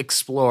 we'll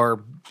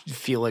explore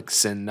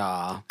Felix and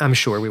I'm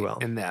sure we will.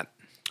 that.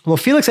 Well,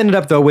 Felix ended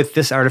up, though, with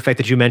this artifact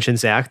that you mentioned,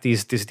 Zach,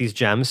 these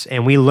gems,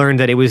 and we learned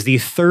that it was the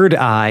third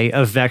eye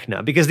of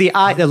Vecna, because the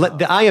eye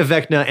of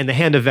Vecna and the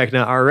hand of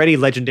Vecna are already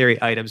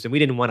legendary items, and we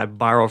didn't want to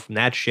borrow from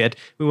that shit.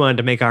 We wanted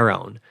to make our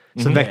own.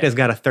 So Vecna's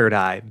got a third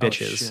eye,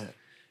 bitches.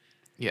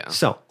 Yeah.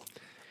 So,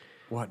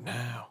 What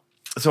now?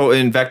 so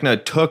in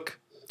Vecna took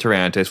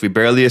Tarantus, we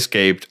barely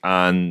escaped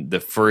on the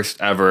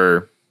first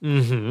ever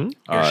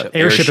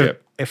airship.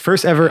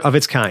 First ever of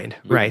its kind,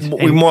 right?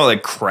 We And more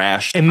like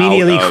crashed.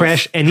 immediately out of-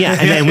 crashed, and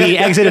then we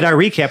exited our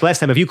recap last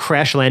time of you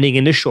crash landing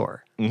into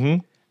shore.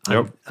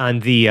 Yep. On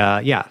the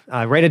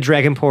right at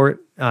Dragonport.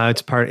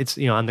 It's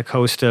on the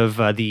coast of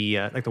the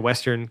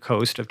western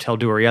coast of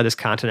Telduria, this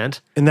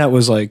continent. And that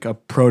was like a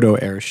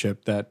proto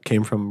airship that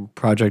came from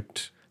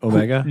Project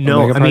Omega.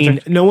 No, Omega I mean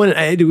Project? no one.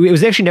 It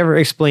was actually never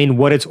explained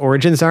what its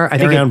origins are. I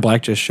think Arion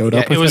Black just showed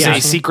up. It with was that.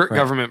 a secret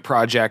government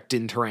project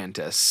in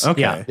Tarantus.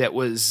 Okay. yeah. That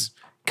was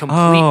complete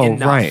Oh,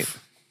 enough. right.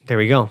 There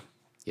we go.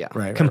 Yeah.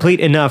 Right. Complete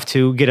enough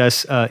to get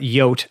us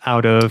Yote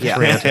out of Yeah.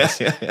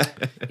 Tarantus.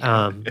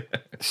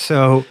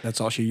 So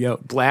That's all she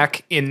yelled.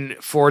 Black, in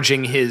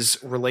forging his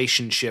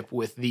relationship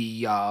with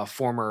the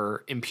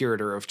former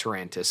Imperator of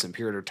Tarantus,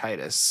 Imperator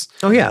Titus,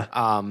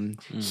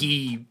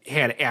 he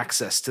had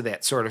access to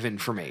that sort of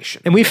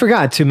information. and we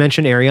forgot to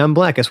mention Arion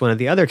Black as one of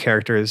the other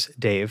characters,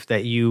 Dave,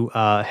 that you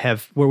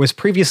was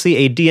previously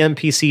a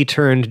DMPC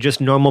turned just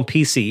normal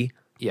PC.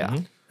 Yeah.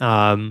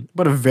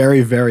 But a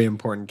very, very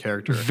important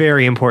character.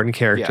 Very important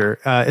character.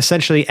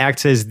 Essentially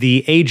acts as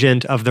the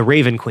agent of the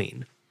Raven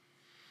Queen.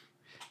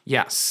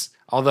 Yes.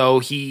 Although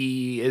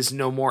he is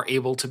no more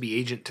able to be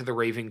agent to the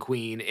Raven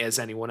Queen as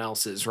anyone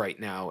else is right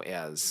now,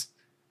 as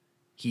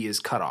he is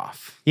cut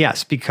off.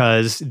 Yes,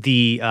 because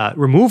the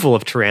removal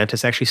of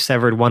Tarantus actually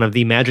severed one of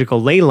the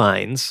magical ley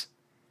lines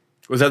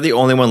Was that the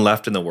only one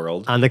left in the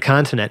world? on the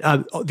continent.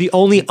 The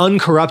only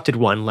uncorrupted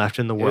one left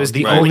in the It world. was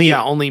the only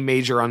only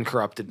major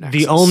uncorrupted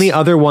nexus. the only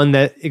other one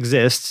that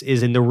exists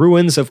is in the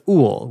ruins of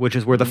Ul, which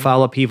is where the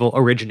foul upheaval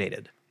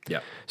originated.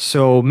 Yeah.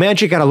 So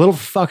magic got a little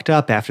fucked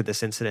up after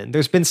this incident.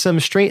 There's been some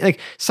strange, like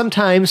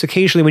sometimes,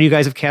 occasionally, when you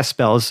guys have cast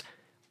spells,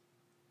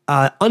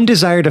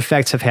 undesired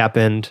effects have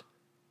happened,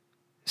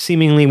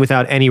 seemingly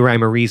without any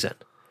rhyme or reason.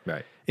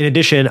 Right. In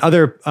addition,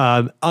 other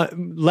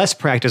less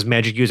practiced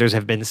magic users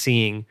have been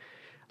seeing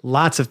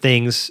lots of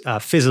things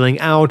fizzling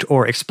out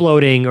or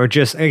exploding, or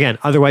just again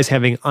otherwise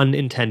having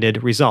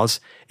unintended results.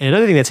 And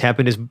another thing that's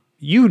happened is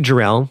you,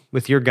 Jarrell,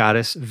 with your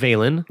goddess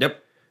Valen,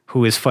 Yep.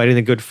 who is fighting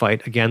the good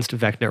fight against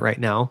Vecna right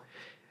now,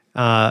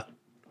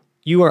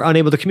 you are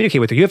unable to communicate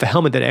with her. You have a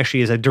helmet that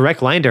actually is a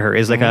direct line to her.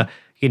 Is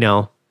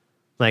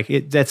like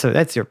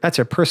that's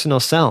your personal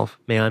cell,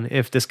 man.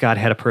 If this god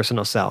had a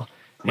personal cell,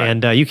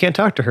 and you can't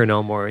talk to her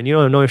no more, and you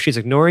don't know if she's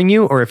ignoring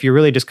you or if you're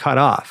really just cut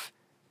off.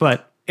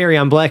 But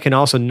Arion Black can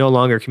also no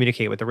longer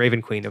communicate with the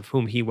Raven Queen, of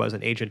whom he was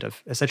an agent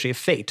of, essentially of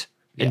fate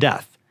and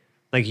death.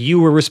 Like you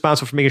were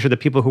responsible for making sure the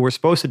people who were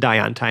supposed to die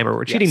on time or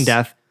were cheating Yes.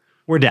 death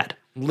were dead.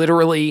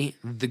 literally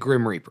the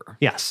Grim Reaper.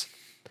 Yes.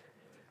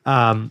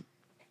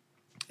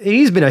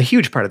 He's been a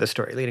huge part of the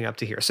story leading up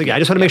to here. So yeah, I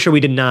just want to make sure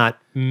we did not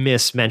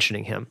miss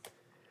mentioning him.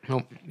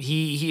 Nope.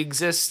 He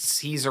exists.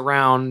 He's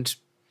around.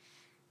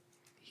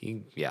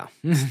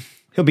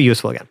 He'll be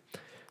useful again.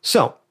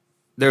 So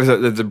There's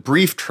a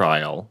brief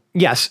trial.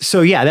 yes.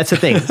 So yeah, that's the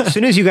thing. As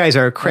soon as you guys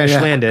are crash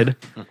landed,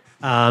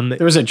 There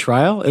was a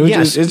trial? It was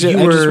Yes, just, you I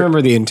just were-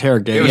 remember the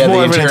interrogation. It was Yeah, more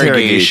the of an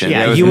interrogation. interrogation.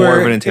 yeah, It was you more were.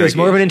 of an It was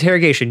more of an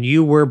interrogation. interrogation.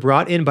 You were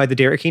brought in by the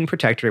Derekine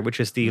Protectorate, which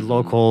is the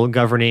local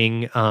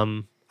governing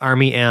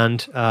army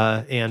and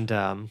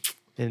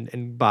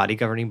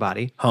governing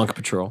body. Honk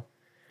Patrol.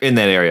 In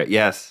that area,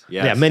 yes.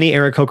 Yeah, many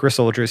Aarakocra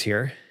soldiers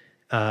here.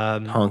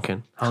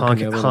 Honking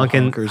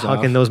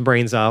Honking those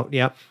brains out.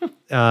 Yep.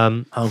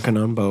 honking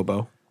on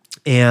Bobo.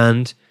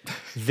 And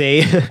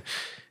they,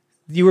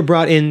 you were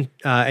brought in,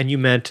 and you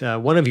met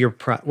one of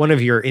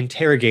your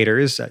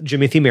interrogators,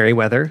 Jimothy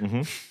Merriweather,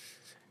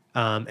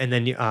 and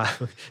then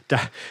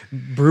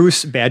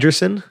Bruce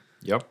Badgerson.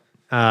 Yep.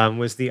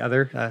 Was the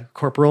other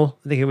corporal?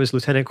 I think it was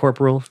Lieutenant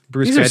Corporal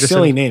Bruce These are Badgerson.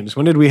 silly names.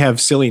 When did we have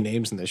silly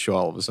names in this show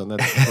all of a sudden?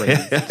 That's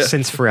crazy.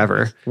 Since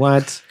forever.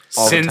 What?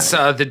 Since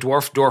the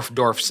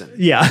Dwarfson.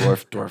 Yeah.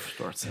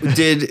 Dwarf.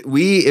 Did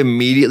we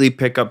immediately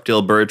pick up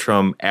Dill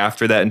Bertram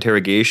after that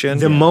interrogation?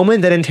 The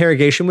moment that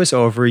interrogation was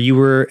over, you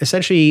were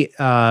essentially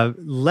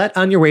let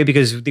on your way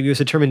because it was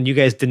determined you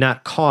guys did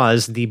not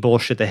cause the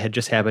bullshit that had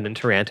just happened in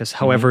Tarantus.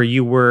 However,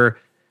 you were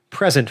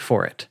present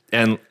for it.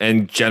 and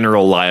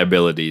general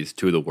liabilities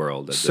to the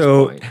world at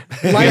So this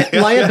point.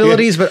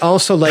 liabilities, but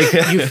also like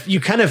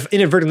you kind of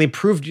inadvertently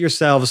proved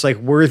yourselves like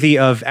worthy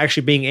of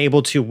actually being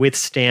able to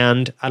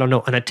withstand, I don't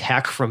know, an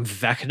attack from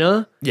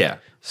Vecna. Yeah.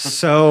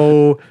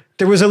 So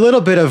there was a little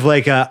bit of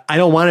like I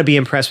don't want to be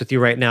impressed with you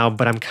right now,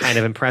 but I'm kind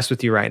of impressed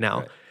with you right now.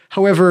 Right.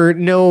 However,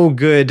 no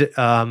good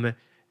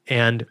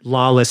and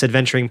lawless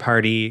adventuring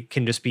party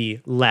can just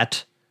be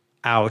let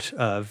out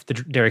of the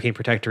Darricane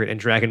Protectorate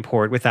and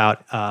Dragonport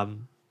without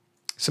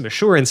some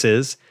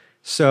assurances.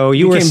 So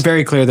you became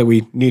very clear that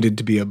we needed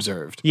to be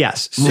observed.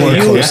 Yes. More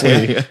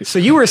closely. So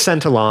you were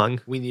sent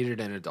along We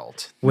needed an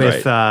adult.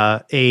 with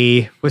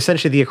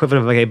essentially the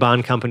equivalent of like a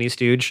Bond company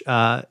stooge,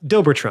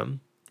 Dill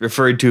Bertram,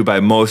 Referred to by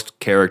most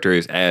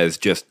characters as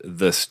just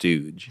the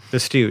Stooge. the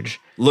stooge,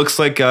 Looks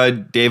like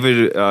Jeff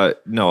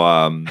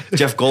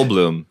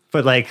Goldblum.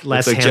 but like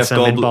less Looks like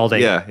handsome and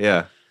balding. Yeah,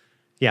 yeah.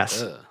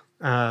 Yes.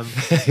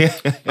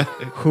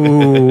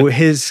 Who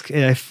his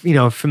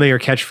familiar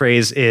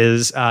catchphrase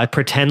is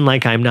pretend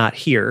like I'm not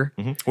here.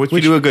 Which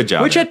you do a good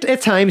job. Which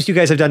at times you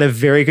guys have done a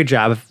very good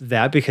job of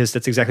that because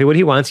that's exactly what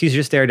he wants. He's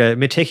just there to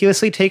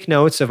meticulously take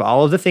notes of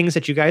all of the things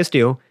that you guys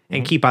do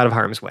and keep out of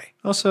harm's way.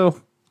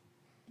 Also,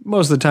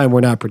 most of the time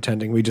we're not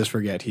pretending. We just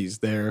forget he's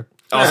there.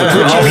 Also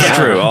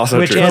true. Also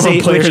Which true. as From a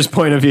a player's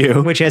point of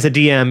view. which as a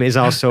DM is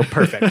also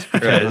perfect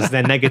because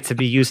then that gets to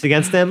be used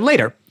against them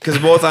later. Because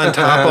both on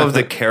top of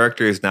the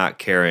characters not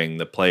caring,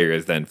 the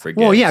players then forget.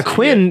 Well, yeah, So you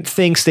Quinn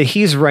thinks that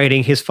he's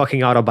writing his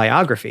fucking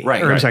autobiography.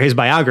 Right, Or, I'm right. sorry, his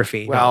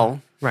biography.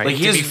 Well, right. Like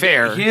To be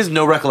fair- he has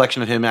no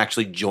recollection of him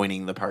actually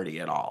joining the party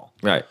at all.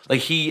 Right.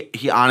 Like he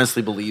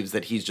honestly believes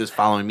that he's just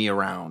following me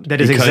around. that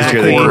is Because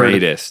exactly you're the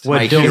greatest. what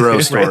My Dil- hero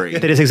right. story.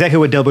 That is exactly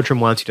what Dill Bertram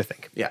wants you to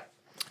think. Yeah.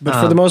 But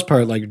for the most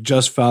part, like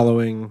just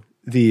following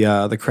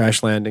the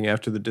crash landing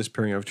after the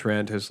disappearing of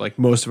Tarantus, like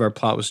most of our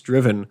plot was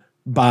driven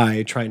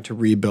by trying to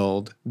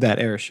rebuild that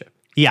airship.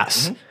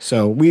 Yes.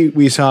 So we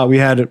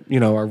had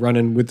our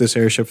run-in with this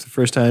airship for the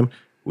first time.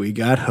 We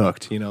got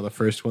hooked. The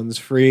first one's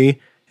free,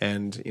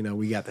 and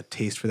we got the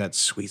taste for that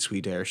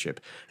sweet airship.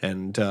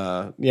 And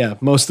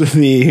most of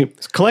the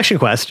Collection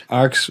quest.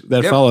 arcs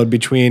that followed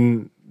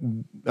between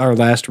our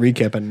last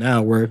recap and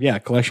now were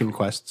collection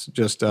quests,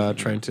 just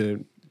trying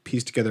to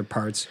piece together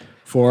parts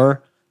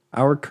for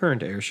our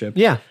current airship.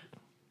 Yeah.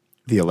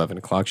 The 11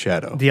 o'clock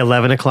shadow. The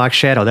 11 o'clock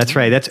shadow. That's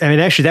right.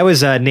 Actually, that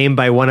was named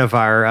by one of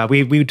our.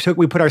 We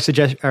put our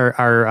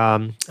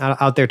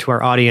out there to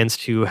our audience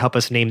to help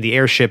us name the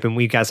airship, and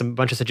we got a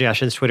bunch of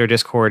suggestions, Twitter,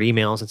 Discord,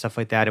 emails, and stuff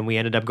like that. And we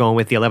ended up going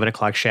with the 11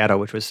 o'clock shadow,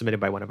 which was submitted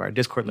by one of our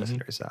Discord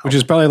listeners. Which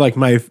is probably like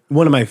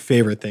one of my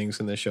favorite things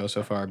in this show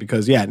so far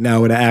because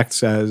now it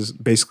acts as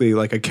basically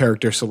like a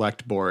character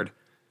select board.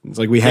 It's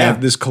like we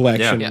have this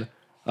collection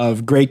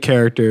of great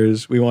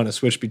characters. We want to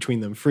switch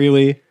between them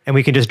freely. and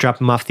we can just drop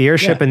them off the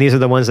airship, Yeah. and these are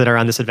the ones that are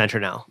on this adventure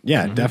now.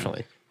 Yeah,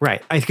 definitely.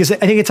 Right. Because I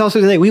think it's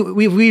also like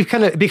we've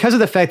kind of, because of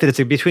the fact that it's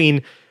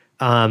between,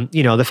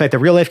 the fact that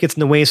real life gets in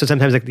the way. So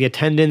sometimes like the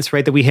attendance,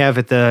 right, that we have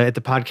at the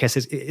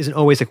podcast isn't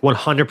always like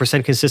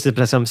 100% consistent.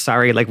 But I'm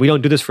sorry, like we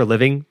don't do this for a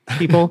living,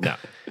 people. No.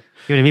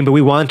 You know what I mean? But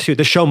we want to.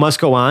 The show must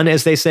go on,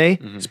 as they say.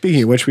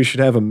 Speaking of which, we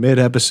should have a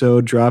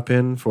mid-episode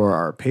drop-in for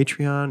our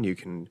Patreon. You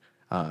can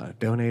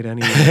donate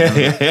any. In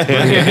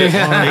case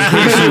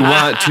you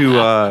want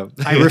to.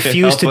 I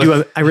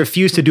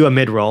refuse to do a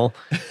mid roll.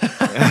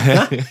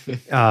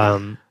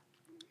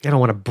 I don't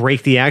want to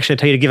break the action. I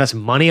tell you to give us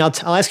money. I'll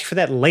ask you for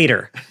that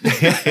later.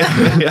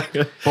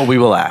 Well, we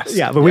will ask.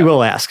 Yeah, but we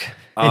will ask,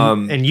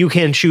 and you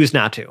can choose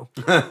not to.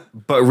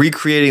 But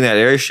recreating that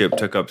airship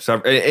took up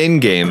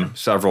in-game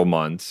several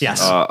months.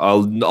 Yes. A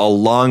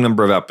long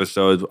number of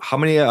episodes. How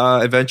many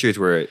adventures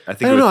were it? I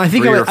don't know. I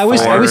think I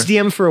was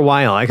DM for a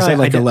while. I Probably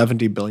like did, 11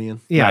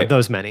 billion. yeah, Right.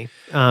 those many.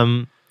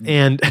 And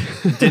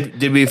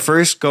Did we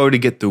first go to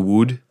get the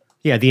wood?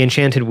 yeah, the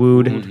Enchanted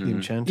Wood.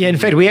 Yeah, in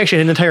fact, we actually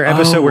had an entire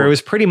episode where it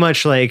was pretty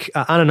much like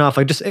on and off,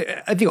 like just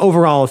I think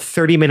overall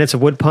 30 minutes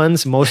of wood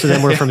puns. Most of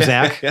them were from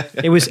Zach.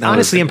 It was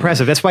honestly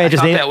impressive. That's why I I just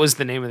thought named that was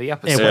the name of the it.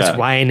 episode. That's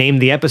why I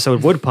named the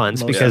episode Wood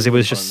Puns because it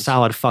was wood just puns.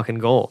 solid fucking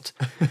gold.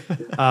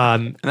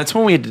 And that's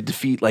when we had to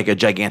defeat like a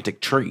gigantic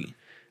tree.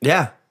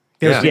 Yeah.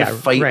 There's- We had to Yeah,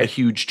 fight right. a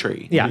huge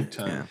tree. Yeah.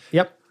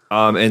 Yep.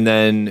 And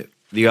then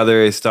the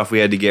other stuff we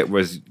had to get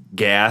was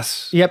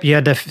gas. Yep, you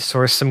had to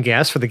source some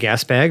gas for the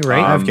gas bag,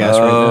 right? I have gas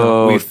right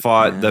now. We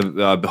fought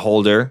the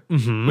Beholder,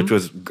 which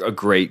was a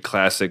great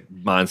classic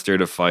monster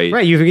to fight.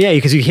 Right,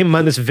 because you came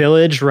on this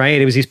village, right?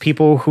 It was these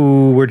people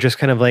who were just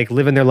kind of like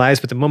living their lives,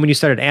 but the moment you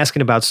started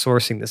asking about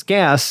sourcing this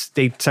gas,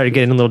 they started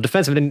getting a little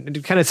defensive, and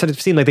it kind of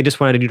seemed like they just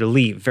wanted you to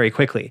leave very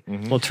quickly.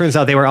 Well, it turns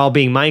out they were all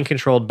being mind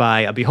controlled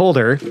by a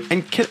Beholder.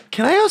 And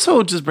can I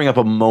also just bring up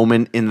a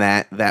moment in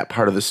that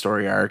part of the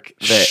story arc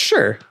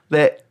Sure.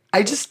 that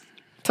I just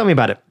Tell me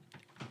about it.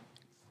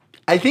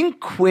 I think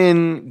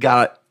Quinn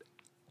got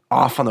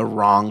off on the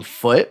wrong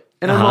foot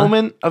in a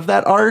moment of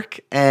that arc,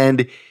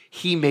 and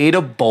he made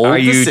a bold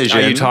decision.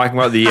 Are you talking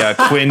about the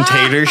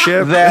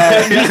quintatorship?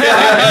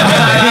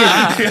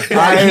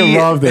 I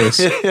love this.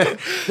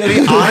 that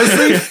he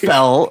honestly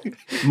felt.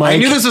 I Mike-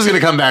 knew this was going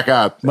to come back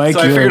up, Mike,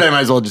 so I figured I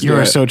might as well just do You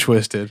are it. so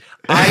twisted.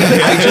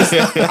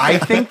 I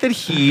think that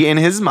he, in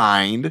his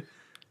mind,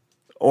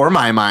 or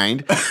my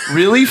mind,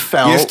 really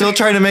felt You're still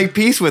trying to make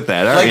peace with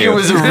that, aren't like you? it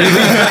was a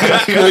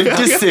really good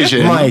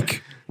decision.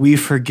 Mike, we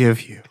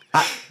forgive you.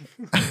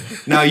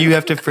 Now you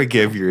have to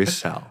forgive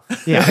yourself.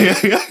 Yeah.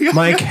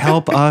 Mike,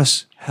 help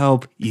us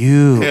help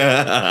you.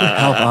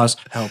 Help us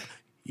help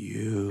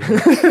you.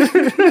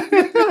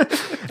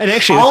 And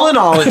actually, All in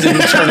all, it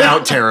didn't turn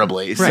out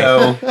terribly.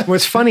 So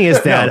what's funny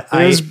is that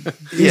It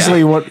was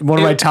easily one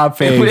of my top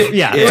favorite.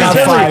 Yeah. Top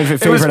five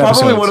favorite it was probably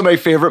episodes. one of my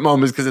favorite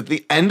moments because at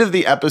the end of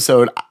the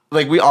episode,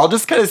 like we all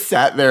just kind of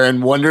sat there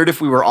and wondered if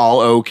we were all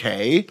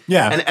okay.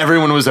 Yeah. and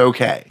everyone was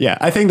okay. Yeah,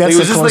 I think that's It the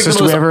was just, like, the closest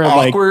we most ever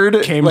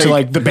awkward, came like- to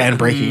like the band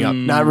breaking up.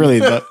 Not really,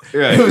 but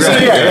Right, it was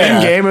right, in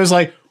yeah. game. It was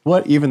like,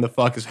 what even the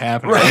fuck is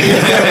happening?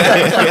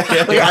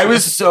 Like I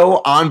was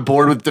so on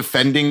board with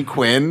defending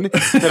Quinn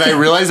that I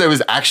realized I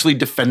was actually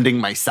defending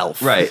myself.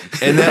 Right.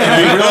 And And then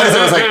I realized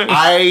I was like,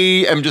 I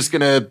am just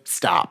gonna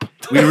stop.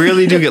 we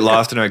really do get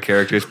lost in our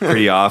characters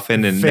pretty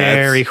often, and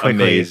very that's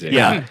quickly. amazing.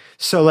 Yeah.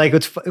 So like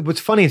what's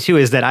funny too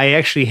is that I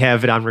actually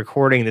have it on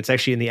recording. That's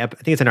actually in the I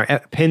think it's in our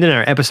pinned in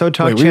our episode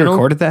talk Wait, we channel.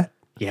 recorded that?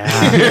 Yeah.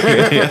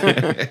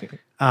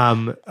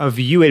 Of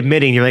you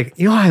admitting you're like,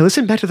 I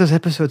listened back to those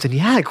episodes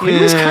and Quinn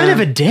was kind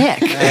of a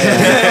dick. And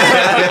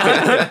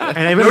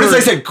I remember Notice I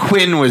said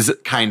Quinn was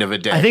kind of a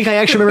dick. I think I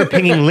actually remember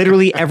pinging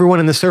literally everyone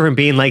in the server and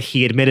being like,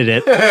 he admitted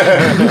it.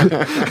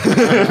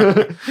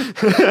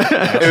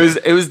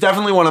 it was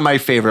definitely one of my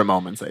favorite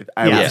moments.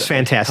 I Yeah, would it's say.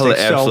 fantastic.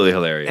 Absolutely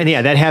hilarious. And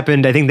yeah, that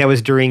happened. I think that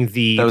was during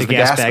the was the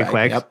gas gas bag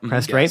bag, quest, yep.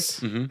 quest, Mhm. right? Yes.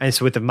 Mhm. And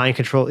so with the mind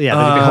control, the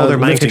Beholder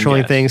mind lifting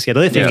controlling gas. things. Yeah, the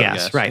lifting Yeah. gas,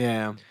 Yes. right.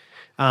 Yeah.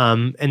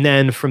 And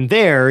then from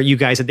there, you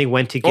guys, I think,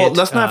 went to get. Well,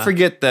 let's not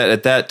forget that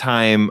at that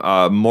time,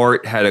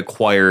 Mort had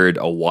acquired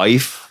a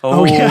wife.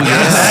 Oh, yes.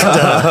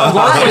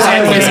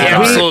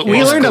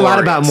 We learned a lot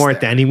about Mort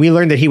then. We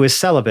learned that he was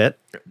celibate.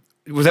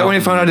 Was that when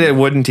he found out he had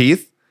wooden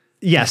teeth?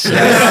 Yes. No,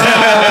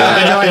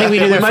 I think we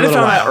knew We that might for a have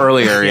little found that while.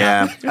 earlier.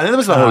 Yeah. I think that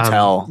was the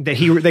hotel. That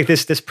he like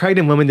this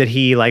pregnant woman that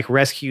he like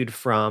rescued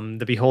from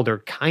the Beholder,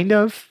 kind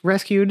of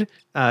rescued.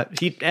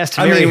 He asked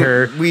to marry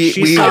her.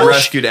 We saw-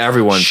 rescued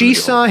everyone. from She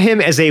the saw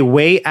him as a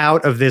way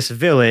out of this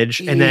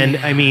village, and then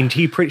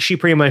she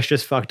pretty much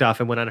just fucked off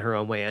and went on her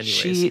own way.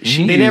 Anyways,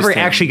 She they never used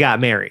him. actually got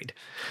married.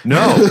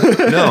 No.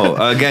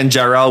 Again,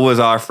 Jarrell was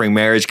offering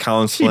marriage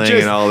counseling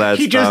and all that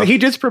stuff. He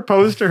just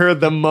proposed to her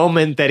the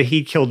moment that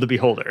he killed the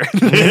Beholder.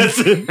 that's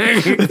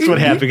what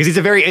happened because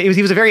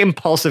he was a very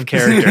impulsive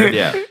character.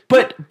 Yeah.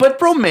 But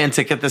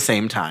romantic at the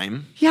same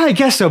time. Yeah, I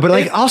guess so, but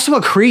like also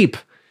a creep.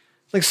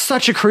 Like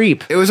such a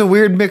creep. It was a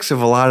weird mix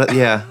of a lot of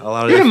Even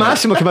different-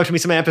 Massimo came up to me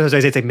some episodes.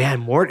 I'd say, "Man,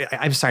 Mort,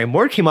 I'm sorry.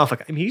 Mort came off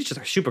like he's just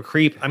a super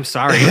creep. I'm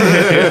sorry. He's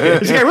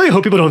like, I really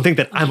hope people don't think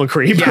that I'm a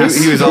creep."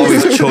 He was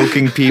always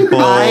choking people.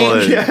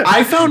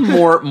 I found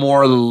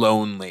more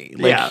lonely.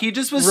 Like Yeah. he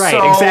just was Right,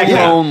 so exactly.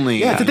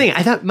 lonely. That's the thing.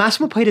 I thought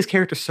Massimo played his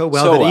character so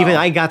well So that well. even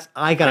I got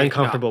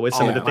uncomfortable with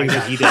some of the things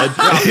that he did.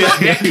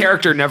 That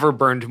character never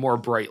burned more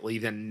brightly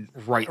than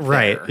right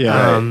Right. there.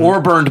 Yeah. Or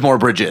burned more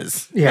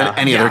bridges Yeah. than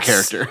any other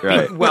Yes. character.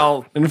 Right. Well,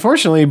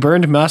 Unfortunately,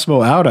 burned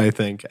Massimo out. I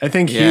think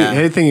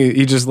Yeah.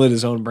 he just lit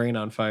his own brain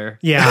on fire.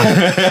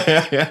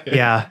 Yeah.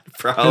 Yeah.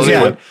 Probably.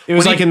 Yeah, it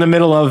was like in the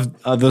middle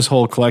of this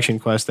whole collection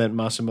quest that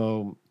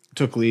Massimo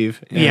took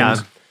leave. and Yeah.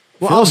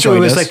 Well, Phil also it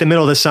joined was us. like the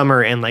middle of the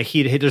summer, and like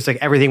he just like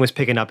everything was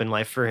picking up in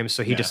life for him,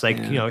 so he just like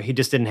he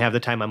just didn't have the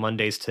time on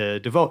Mondays to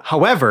devote.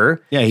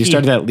 However, Yeah, he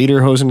started that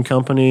Lederhosen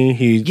company.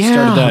 He Yeah,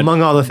 started that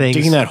among all the things.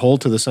 digging that hole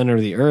to the center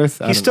of the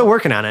earth. I He's don't still know.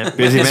 working on it.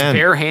 Busy his man.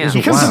 bare hands.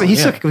 He comes Wow, up, he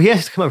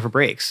has to come up for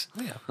breaks.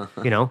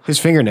 You know. His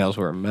fingernails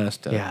were a mess.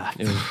 Yeah.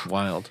 It was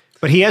wild.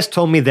 But he has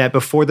told me that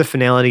before the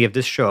finality of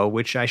this show,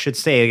 which I should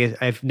say,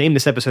 I've named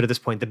this episode at this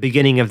point, the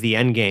beginning of the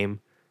end game,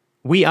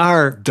 we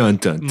are, Dun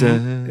dun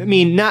dun. I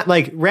mean, not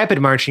like rapid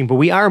marching, but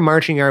we are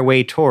marching our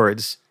way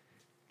towards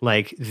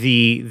like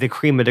the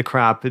cream of the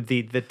crop,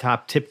 the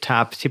top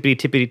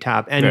tippity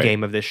top end Right.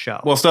 game of this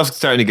show. Well, stuff's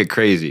starting to get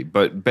crazy,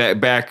 but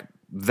back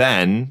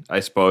then, I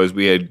suppose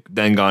we had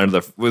then gone to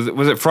the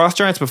was it Frost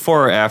Giants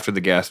before or after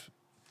the gas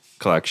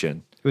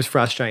collection? It was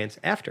Frost Giants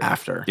after.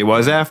 After. It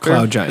was after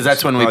Cloud Giants. Because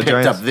that's when we Cloud picked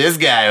Giants? up this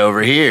guy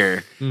over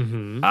here.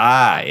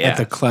 Yeah. At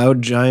the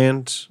Cloud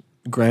Giant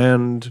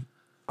Grand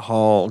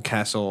Hall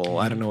Castle.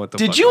 I don't know what the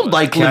Did fuck you it was.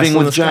 like Castle living in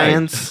with the sky.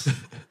 giants?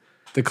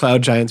 the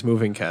Cloud Giants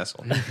moving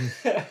castle?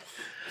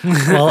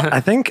 Well,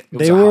 I think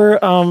they were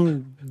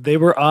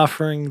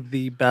offering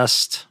the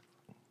best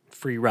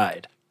free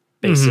ride,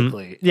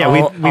 basically. Yeah,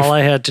 all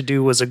I had to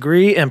do was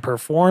agree and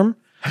perform.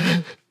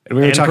 And we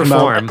were And talking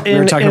perform. about we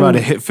were talking about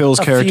Phil's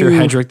a character few-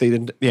 Hedrick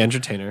the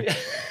entertainer.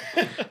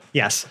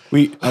 Yes.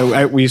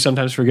 We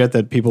sometimes forget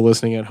that people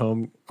listening at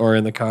home or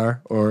in the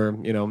car or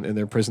in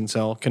their prison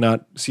cell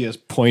cannot see us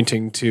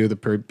pointing to the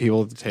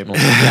people at the table.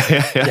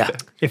 Yeah.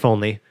 If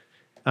only.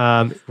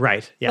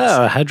 Right.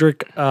 Yes.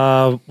 Hedrick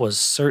was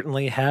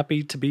certainly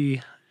happy to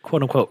be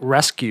quote unquote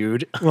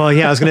rescued. Well,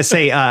 yeah, I was going to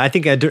say, I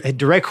think a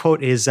direct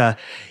quote is,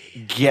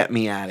 Get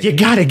me out of you here.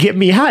 got to get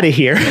me out of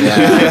here.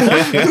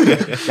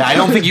 Yeah, I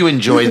don't think you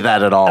enjoyed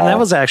that at all. And that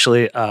was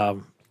actually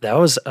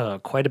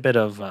quite a bit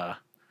of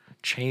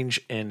change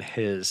in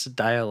his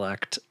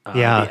dialect.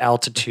 Yeah. The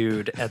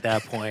altitude at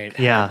that point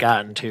Yeah. had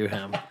gotten to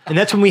him. And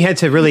that's when we had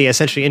to really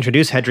essentially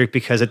introduce Hedrick,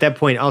 because at that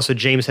point also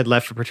James had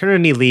left for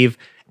paternity leave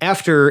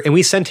and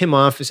we sent him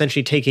off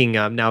essentially taking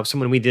now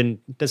someone we didn't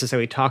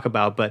necessarily talk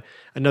about, but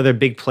another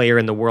big player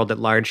in the world at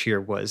large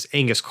here was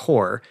Angus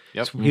Core.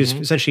 Yep. So he was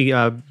essentially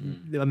a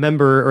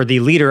member or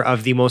the leader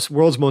of the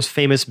world's most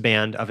famous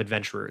band of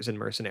adventurers and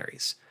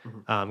mercenaries,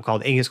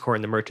 called Angus Core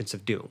and the Merchants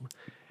of Doom.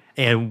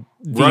 And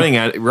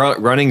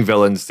running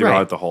villains throughout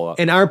Right. the whole.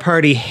 And our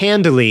party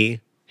handily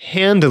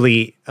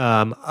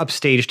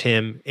upstaged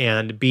him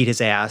and beat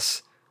his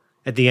ass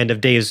at the end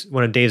of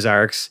one of Dave's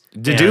arcs.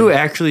 Dedu And-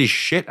 actually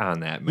shit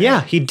on that man.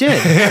 Yeah, he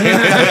did.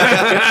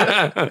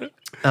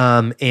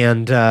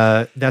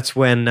 That's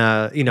when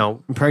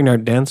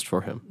Pregnard danced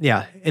for him.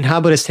 yeah, and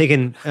Hobbit has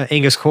taken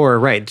Angus Core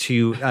right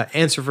to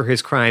answer for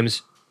his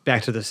crimes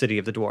back to the city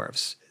of the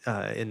dwarves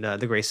in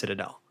the Grey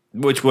Citadel.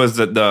 Which was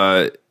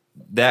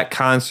that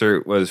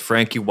concert was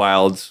Frankie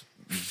Wilde's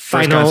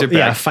first concert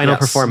back. Final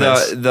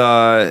performance.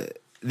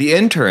 The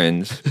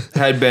interns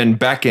had been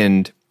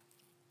beckoned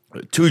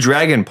to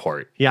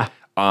Dragonport Yeah.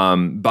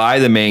 by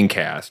the main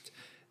cast.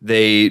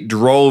 They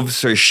drove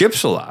Sir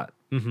Ships-a-Lot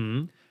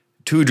to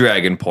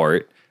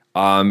Dragonport.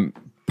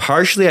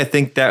 Partially, I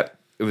think that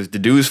it was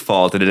Dedu's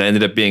fault that it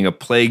ended up being a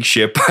plague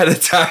ship by the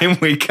time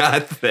we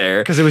got there.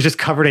 Because it was just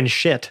covered in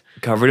shit.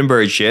 Covered in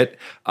bird shit,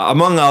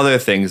 among other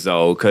things,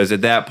 though, because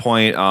at that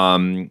point,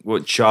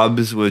 what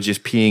Chubbs was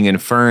just peeing in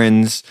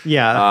ferns.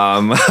 Yeah.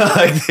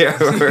 Like there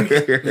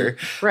were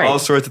Right. all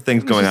sorts of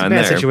things going It's a on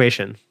bad there.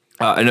 situation.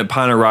 And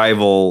upon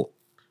arrival,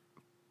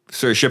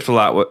 Sir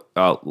Ships-a-Lot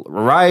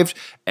arrived,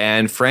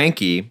 and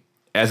Frankie,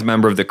 as a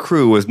member of the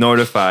crew, was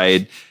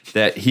notified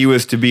that he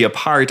was to be a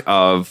part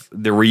of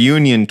the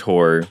reunion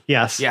tour.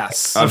 Yes.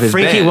 Yes. Of his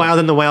Frankie band. Wilde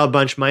and the Wild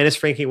Bunch minus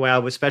Frankie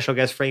Wilde with special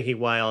guest Frankie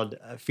Wilde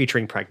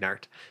featuring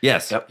Pregnart.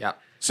 Yes, Yeah.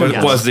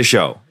 was the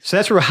show. So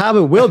that's where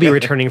Hobbit will be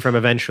returning from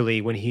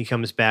eventually when he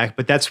comes back.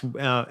 But that's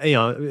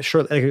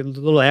shortly, a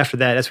little after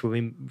that. That's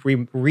when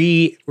we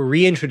were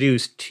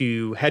reintroduced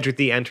to Hedrick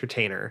the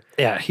Entertainer.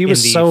 Yeah, he in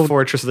was the so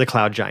Fortress of the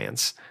Cloud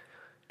Giants.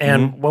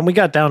 And when we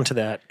got down to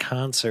that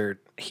concert,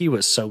 he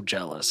was so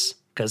jealous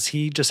because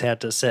he just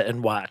had to sit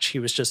and watch. He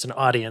was just an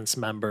audience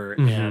member,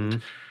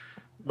 and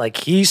like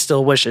he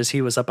still wishes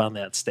he was up on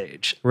that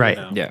stage. Right.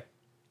 Yeah.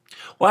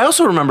 Well, I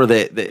also remember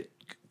that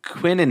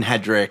Quinn and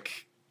Hedrick,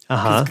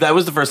 'cause that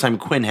was the first time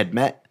Quinn had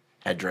met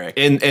Hedrick.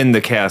 In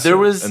the castle. There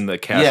was- in the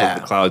castle, yeah.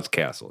 the Clouds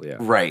Castle. Yeah.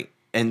 Right.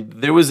 And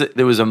there was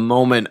a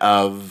moment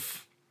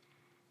of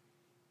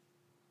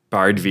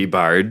Bard v.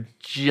 Bard.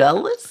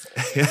 jealous?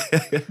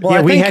 Well, Yeah,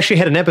 I we think- actually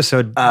had an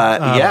episode,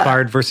 yeah.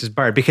 Bard versus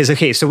Bard, because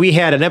so we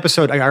had an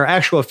episode. Our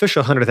actual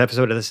official 100th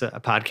episode of this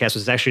podcast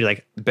was actually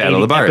like Battle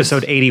of the Bards.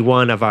 episode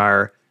 81 of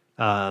our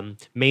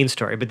main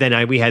story. But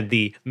then we had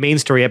the main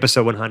story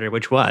episode 100,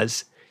 which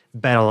was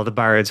Battle of the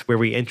Bards, where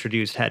we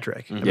introduced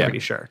Hedrick. I'm Yeah. pretty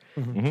sure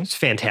it's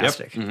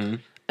fantastic.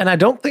 And I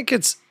don't think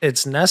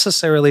it's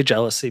necessarily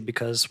jealousy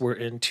because we're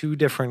in two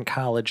different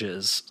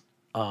colleges.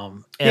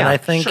 And Yeah, I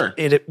think sure.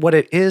 what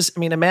it is, I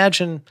mean,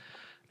 imagine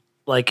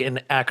like an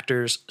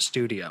actor's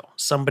studio.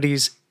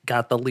 Somebody's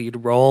got the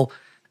lead role,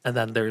 and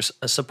then there's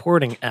a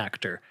supporting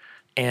actor.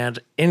 And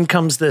in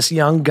comes this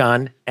young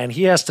gun, and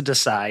he has to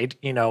decide,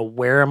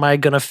 where am I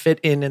going to fit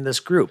in this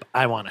group?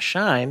 I want to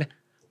shine,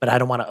 but I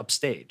don't want to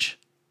upstage.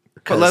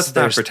 But let's not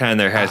there's- pretend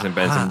there hasn't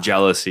been some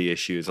jealousy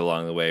issues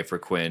along the way for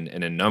Quinn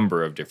and a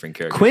number of different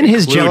characters. Quinn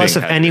is including jealous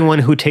of Hedrick. anyone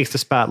who takes the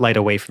spotlight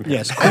away from him.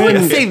 Yes, I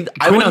wouldn't say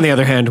Quinn on the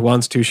other hand,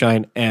 wants to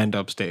shine and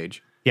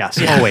upstage. Yes,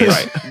 always.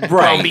 right.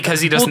 Well, because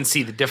he doesn't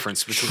see the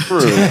difference between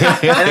True.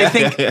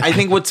 And I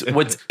think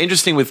what's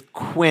interesting with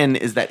Quinn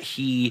is that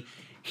he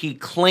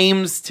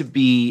claims to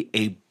be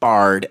a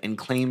bard and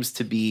claims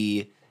to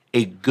be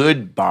a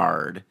good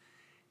bard,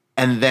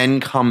 and then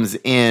comes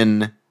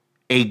in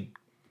a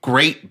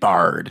great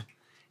bard.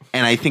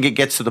 And I think it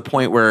gets to the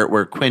point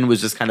where Quinn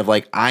was just kind of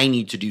like, I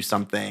need to do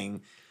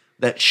something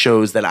that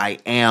shows that I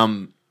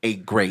am a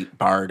great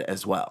bard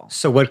as well.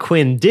 So what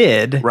Quinn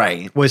did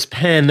Right. was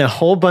pen a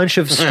whole bunch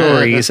of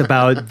stories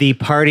about the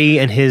party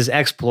and his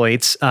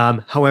exploits.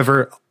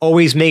 However,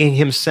 always making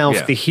himself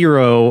Yeah. the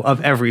hero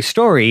of every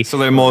story. So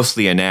they're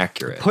mostly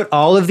inaccurate. Put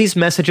all of these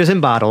messages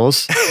in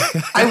bottles.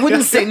 I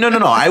wouldn't say no.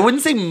 I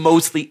wouldn't say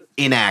mostly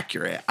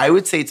inaccurate. I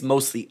would say it's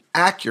mostly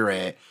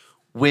accurate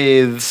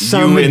with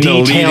Some you in the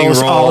leading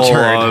details role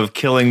altered. of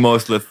killing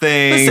most of the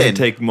things, Listen, and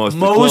take most of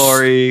the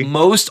glory.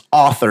 Most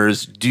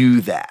authors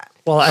do that.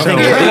 Well, I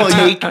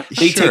They, think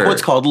they Sure. take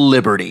what's called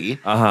liberty,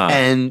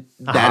 and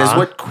that is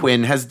what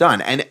Quinn has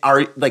done. And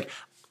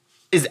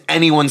is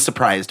anyone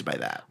surprised by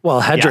that?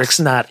 well, Hedrick's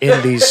not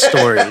in these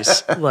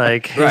stories.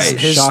 Like his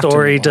Shocked and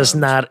story does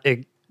wild. not.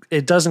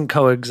 It doesn't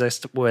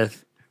coexist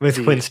with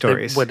Quinn's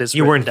stories. what is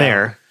You weren't written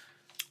down.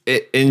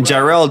 there. And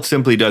Jarrell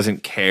simply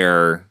doesn't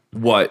care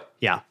what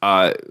Yeah.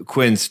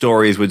 Quinn's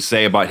stories would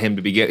say about him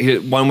to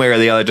begin. One way or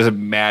the other, it doesn't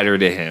matter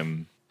to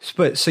him.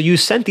 But so you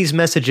sent these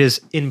messages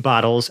in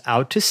bottles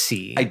out to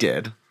sea. I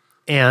did.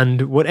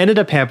 And what ended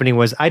up happening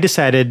was I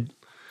decided,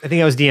 I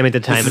think I was DM at the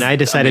time, and I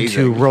decided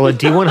to amazing. roll a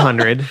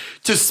D100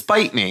 To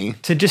spite me,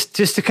 to just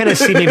to kind of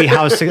see maybe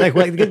how just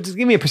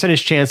give me a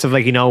percentage chance of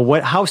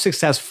how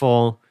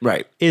successful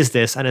right? is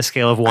this on a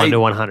scale of 1 to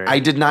 100. I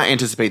did not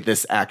anticipate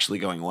this actually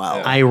going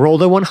well. I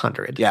rolled a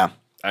 100. Yeah.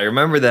 I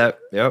remember that.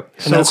 Yep.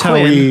 And that's how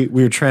Quinn-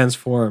 we were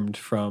transformed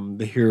from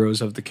the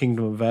heroes of the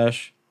Kingdom of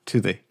Vesh to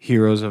the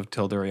heroes of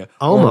Telduria.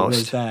 Almost. Or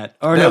was that?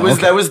 Or That no, was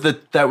okay.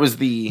 that was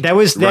the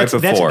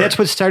That's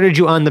what started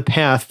you on the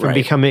path from Right.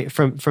 becoming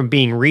from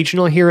being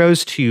regional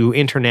heroes to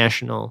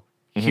international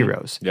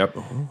heroes. Yep.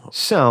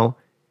 So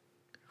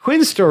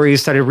Quinn's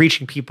stories started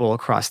reaching people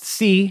across the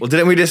sea. Well,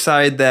 didn't we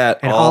decide that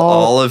And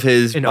all of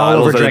his and all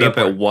over bottles ended up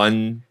Dragonport. at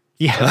one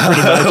Yeah,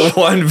 pretty much.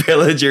 one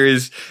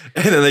villagers,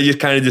 and then they just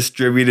kind of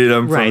distributed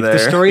them Right. from there. The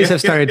stories have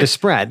started to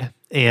spread,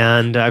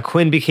 and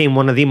Quinn became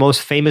one of the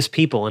most famous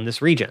people in this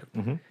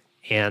region.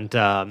 And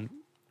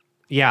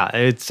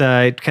it's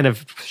kind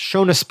of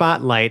shown a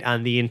spotlight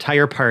on the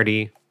entire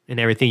party and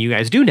everything you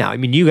guys do now. I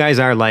mean, you guys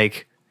are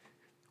like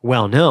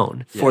well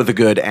known. for the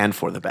good and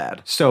for the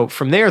bad. So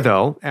from there,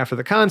 though, after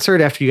the concert,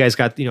 after you guys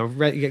got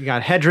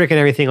got Hedrick and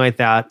everything like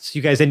that, so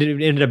you guys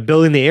ended up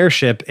building the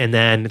airship, and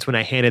then it's when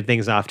I handed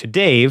things off to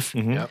Dave,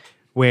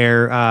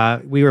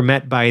 where we were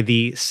met by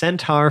the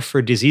Centaur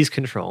for Disease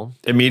Control.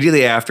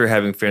 Immediately after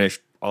having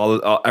finished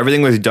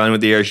everything was done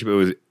with the airship, it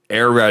was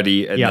air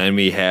ready, and Yep. then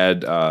we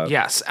had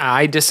Yes,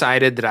 I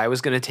decided that I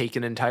was going to take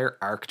an entire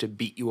arc to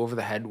beat you over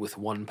the head with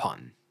one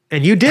pun.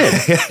 And you did.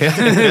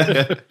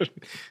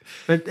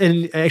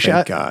 and actually,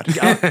 Thank God.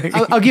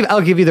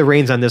 I'll give you the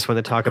reins on this one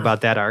to talk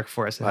about that arc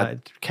for us.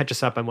 Catch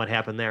us up on what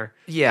happened there.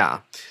 Yeah.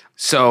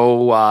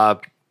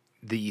 So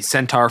the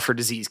Centaur for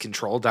Disease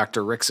Control,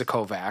 Dr. Rick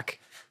Zakovac,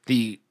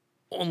 the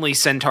only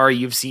Centaur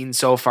you've seen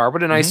so far,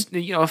 but a nice,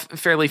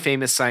 fairly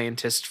famous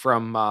scientist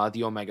from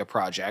the Omega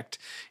Project.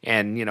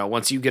 And,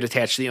 once you get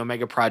attached to the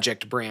Omega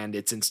Project brand,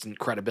 it's instant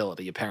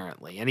credibility,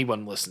 apparently.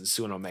 Anyone listens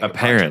to an Omega Project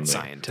Apparently.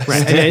 scientist.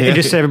 Right. and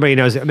just so everybody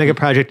knows, Omega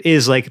Project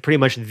is like pretty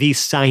much the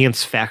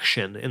science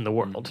faction in the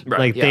world. Right,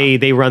 Like yeah.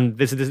 they run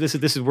this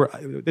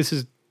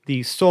is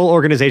the sole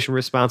organization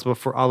responsible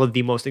for all of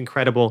the most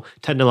incredible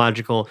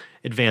technological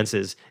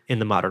advances in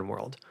the modern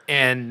world.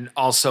 And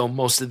also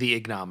most of the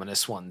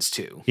ignominious ones,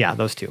 too. Yeah,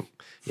 those two.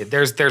 Yeah,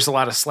 there's a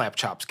lot of slap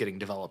chops getting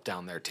developed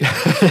down there too.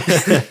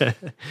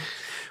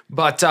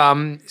 But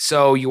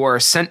so you are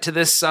sent to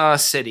this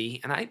city,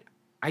 and I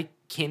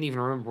can't even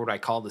remember what I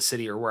called the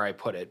city or where I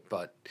put it,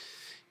 but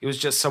it was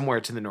just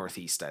somewhere to the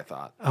northeast, I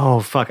thought. Oh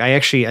fuck! I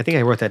think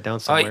I wrote that down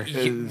somewhere.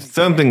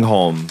 something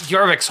home.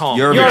 Jorvik's home.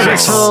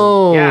 Jorvik's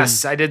home.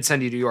 Yes, I did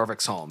send you to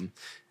Jorvik's home.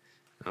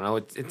 I don't know.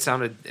 It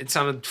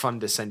sounded fun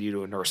to send you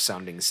to a Norse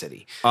sounding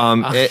city.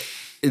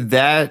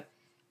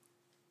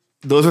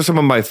 Those are some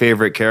of my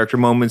favorite character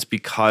moments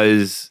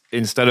because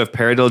instead of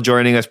Paradil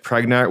joining us,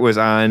 Pregnart was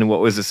on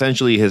what was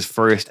essentially his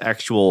first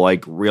actual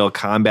real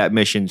combat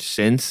mission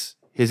since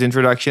his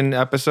introduction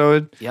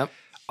episode. Yep.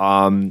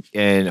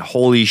 And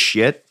holy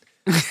shit,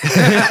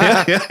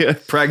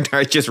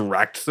 Pregnart just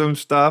wrecked some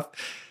stuff.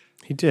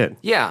 He did.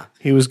 Yeah.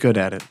 He was good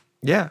at it.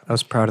 Yeah. I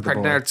was proud of the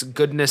boy. Pregnart's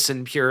goodness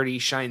and purity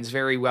shines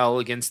very well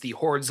against the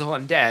hordes of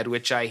undead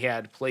which I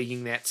had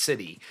plaguing that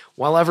city,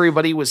 while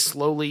everybody was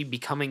slowly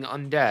becoming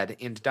undead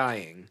and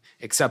dying,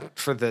 except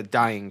for the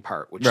dying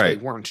part, which they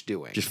Right. weren't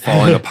doing. Just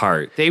falling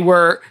apart. They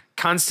were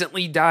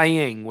constantly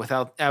dying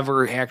without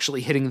ever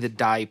actually hitting the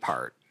die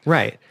part.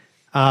 Right.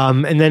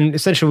 And then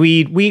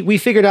essentially we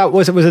figured out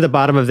was it at the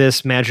bottom of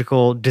this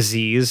magical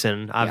disease,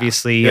 and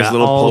obviously His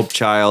little all, Pope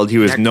child, he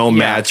was no Yeah.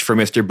 match for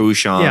Mr.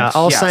 Bouchon. yeah,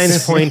 all Yes.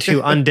 signs point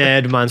to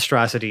undead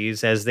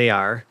monstrosities as they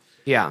are.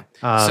 Yeah.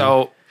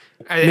 So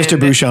Mr.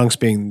 Bouchonks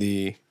being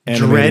the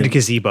Dread animated,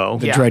 gazebo.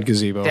 the Yeah. dread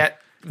gazebo. That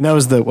And that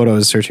was what I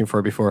was searching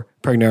for before.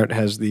 Pregnart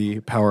has the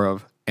power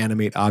of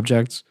animate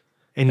objects.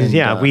 And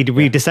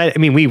we decided. I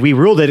mean, we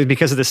ruled it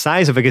because of the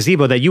size of a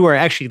gazebo that you are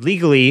actually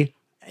legally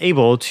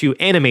able to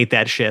animate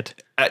that shit.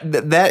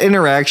 That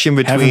interaction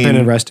Haven't been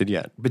between arrested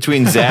yet.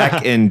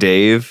 Zach and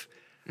Dave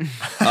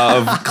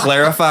of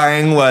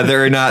clarifying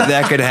whether or not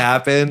that could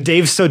happen.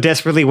 Dave so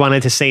desperately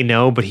wanted to say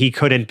no, but he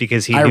couldn't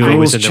because he I knew it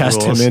was rules in the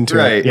chessed rules. him into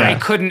Right. it. Yeah. I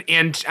couldn't,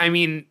 and I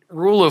mean,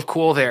 rule of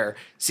cool there.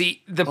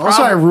 See, the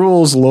Also, I problem.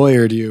 rules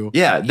lawyered you.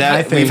 Yeah, I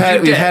that think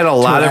we've had a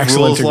lot an of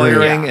excellent rules degree.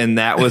 lawyering, Yeah. and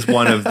that was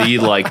one of the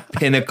like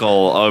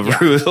pinnacle of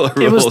rules.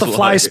 It was the fly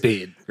lawyering.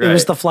 speed. It Right.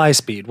 was the fly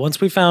speed.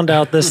 Once we found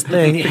out this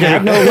thing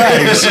had no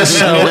legs,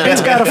 so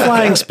it's got a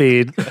flying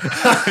speed.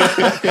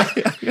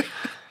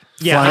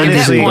 Yeah, Flying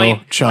At that Eagle point,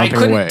 I chomping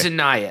couldn't away.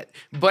 deny it,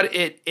 but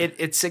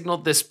it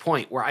signaled this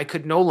point where I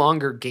could no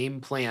longer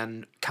game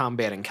plan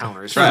combat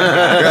encounters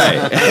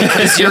Right.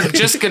 because you're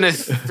just gonna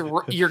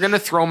you're gonna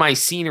throw my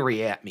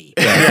scenery at me.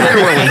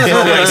 Literally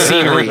throw my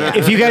scenery at me.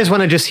 if you guys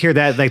want to just hear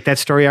that, like that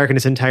story arc in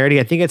its entirety,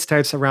 I think it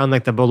starts around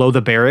like the Below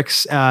the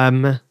Barracks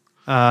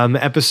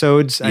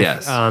episodes.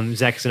 Yes.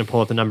 Zach is going to pull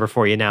up the number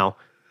for you now.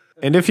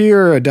 And if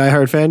you're a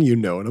diehard fan, you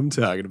know what I'm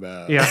talking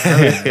about. Yeah.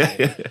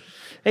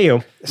 Hey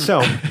yo.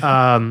 So,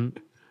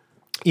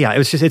 yeah,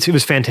 it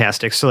was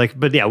fantastic. So like,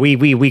 but yeah,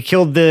 we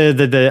killed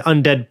the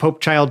undead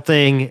Pope child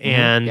thing,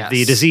 and Yes.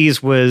 the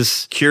disease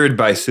was Cured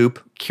by soup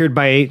cured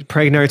by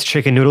Pregnart's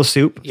chicken noodle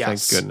soup.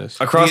 Yes. Thank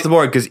goodness. across the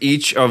board, because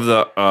each of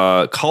the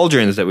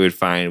cauldrons that we would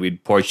find,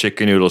 we'd pour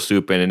chicken noodle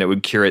soup in, and it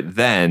would cure it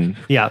then.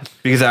 Yeah.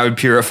 Because that would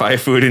purify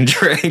food and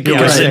drink. Yeah,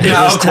 which right. it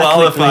now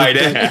qualified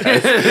as.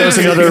 That was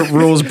another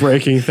rules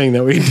breaking thing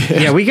that we did.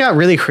 Yeah, we got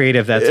really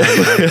creative that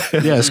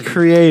time. Yes,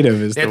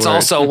 creative is the That's word.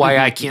 also why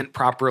I can't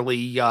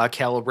properly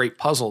calibrate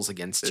puzzles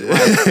against you.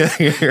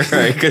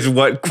 Right, because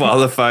what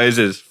qualifies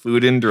as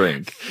food and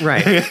drink?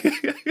 Right.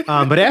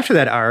 But after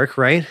that arc,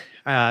 right?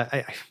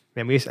 Man,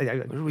 What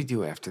did we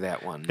do after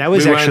that one? that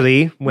was We went-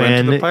 actually went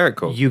to the when Pirate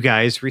Cove. you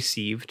guys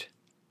received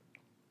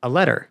a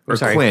letter. Or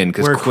Quinn,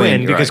 'cause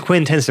Quinn, because right.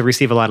 Quinn tends to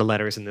receive a lot of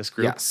letters in this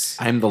group. yes.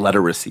 I'm the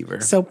letter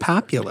receiver. so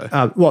popular.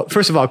 Well,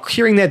 first of all,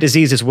 curing that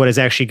disease is what has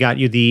actually got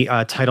you the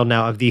title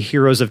now of the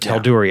Heroes of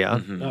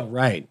Telduria, Oh,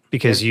 right.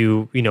 because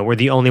you were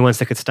the only ones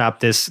that could stop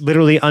this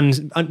literally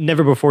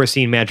never before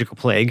seen magical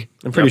plague.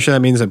 I'm pretty sure that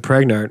means that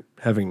Pregnart,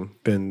 having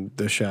been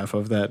the chef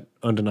of that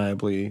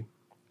undeniably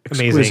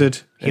Amazing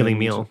exquisite healing and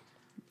meal.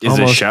 Is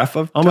a Almost- chef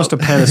of almost a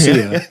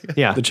panacea.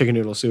 Yeah. The chicken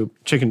noodle soup.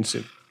 Chicken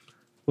soup.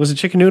 Was it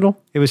chicken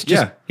noodle? It was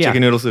just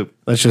chicken noodle soup.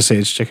 Let's just say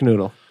it's chicken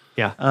noodle.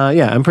 Yeah.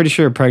 Yeah, I'm pretty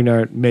sure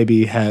Pregnart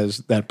maybe has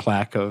that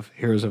plaque of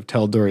Heroes of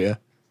Telduria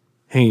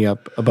hanging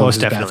up above Most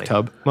his definitely.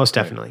 bathtub. Most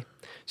definitely.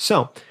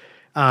 So,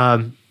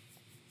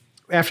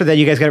 after that,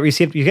 you guys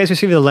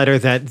received a letter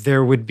that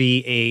there would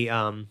be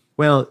a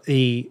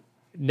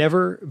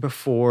never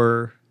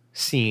before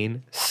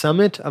seen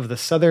summit of the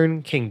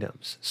Southern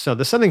Kingdoms. So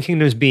the Southern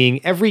Kingdoms being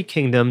every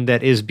kingdom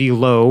that is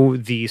below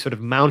the sort of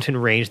mountain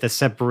range that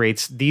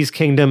separates these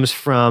kingdoms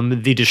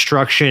from the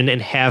destruction and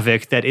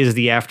havoc that is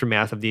the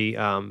aftermath of the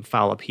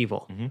foul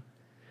upheaval.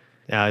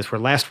 It's where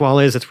Last Wall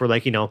is. It's where,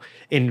 like,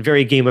 in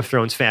very Game of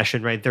Thrones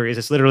fashion, right?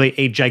 It's literally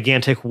a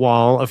gigantic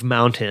wall of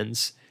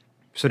mountains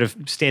sort of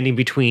standing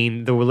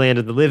between the land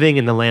of the living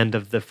and the land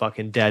of the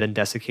fucking dead and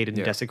desiccated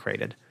and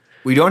desecrated.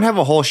 We don't have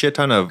a whole shit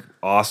ton of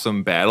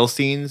awesome battle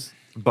scenes,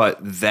 but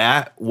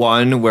that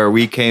one where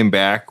we came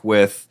back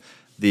with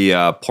the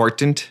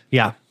portent,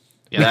 Yeah.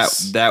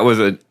 that was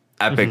an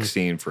epic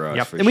scene for us.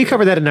 Yep. for And we sure.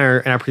 covered that in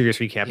our previous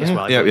recap as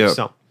well. I Yep, believe. yep.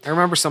 So, I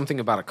remember something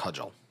about a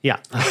cudgel. yeah.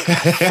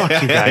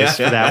 Fuck you guys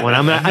for that one.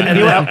 I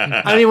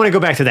don't even want to go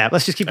back to that.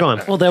 Let's just keep going.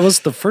 Well, that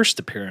was the first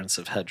appearance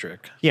of Hedrick.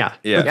 Yeah.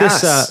 Yeah.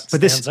 But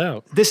this Stands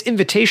out. this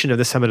invitation of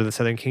the Summit of the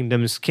Southern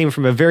Kingdoms came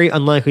from a very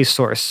unlikely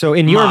source. So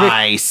in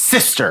My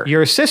sister.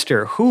 your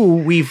sister, who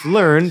we've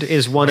learned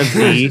is one of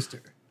the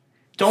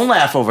Don't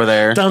laugh over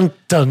there. Dun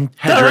dun.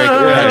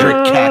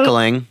 Hedrick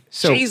cackling.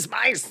 so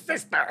my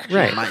sister.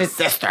 right. My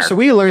sister. So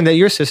we learned that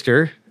your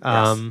sister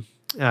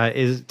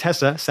is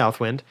Tessa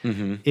Southwind,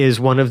 is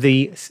one of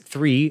the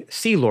 3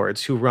 Sea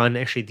Lords who run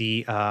actually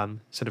the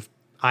sort of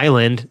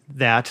island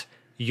that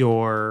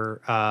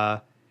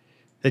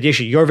that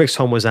actually Jorvik's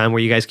home was on,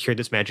 where you guys cured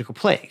this magical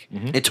plague.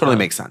 It totally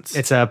makes sense.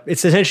 It's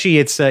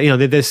essentially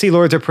the Sea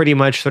Lords are pretty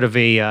much sort of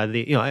I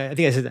think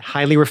I said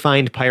highly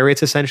refined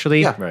pirates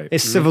essentially. Yeah. Right.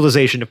 It's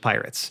civilization of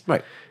pirates.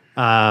 right.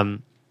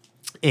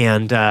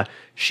 And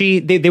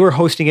they were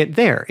hosting it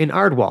there in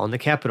Ardwall, in the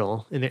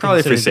capital,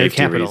 Probably for their safety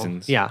capital.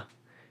 reasons. Yeah,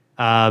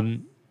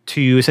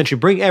 to essentially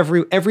bring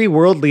every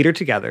world leader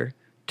together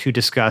to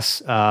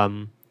discuss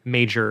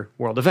major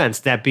world events.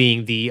 That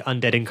being the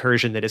undead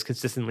incursion that is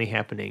consistently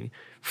happening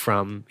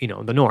from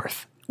the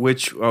north.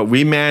 which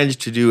we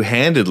managed to do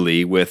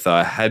handedly with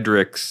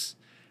Hedrick's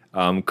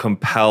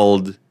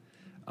compelled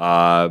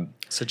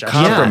Suggestion.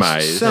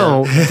 compromise.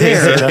 So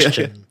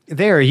Suggestion.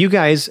 there, you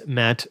guys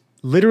met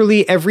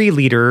literally every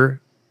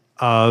leader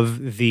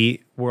of the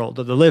world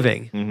of the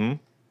living.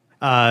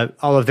 Mm-hmm.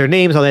 All of their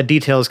names, all that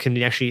details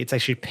it's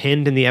actually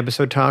pinned in the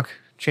episode talk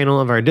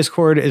channel of our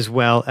Discord as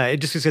well.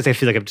 Just because I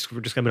feel like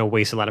we're just going to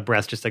waste a lot of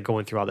breath just like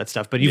going through all that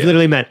stuff. But you've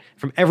literally met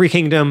from every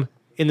kingdom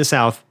in the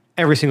South,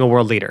 every single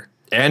world leader.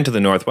 And to the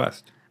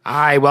northwest.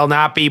 I will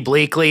not be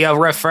bleakly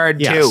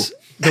referred Yes.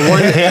 to.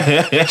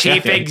 the one.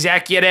 Chief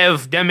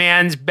executive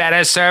demands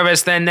better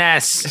service than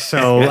this.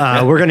 So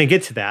we're going to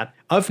get to that.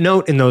 Of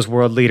note in those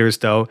world leaders,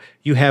 though,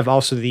 you have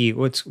also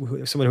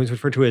someone who's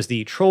referred to as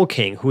the Troll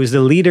King, who is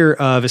the leader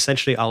of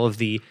essentially all of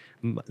the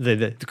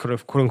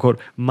quote unquote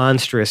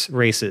monstrous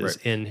races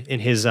in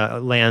his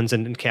lands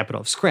and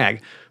capital of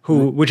Scrag,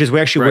 which is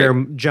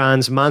where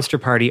John's Monster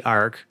Party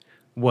arc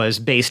was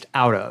based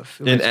out of.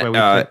 And That's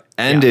why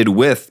ended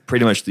with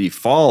pretty much the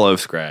fall of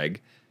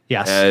Scrag.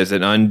 Yes. As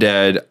an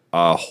undead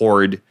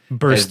horde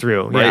burst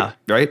through.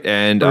 Right.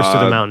 And burst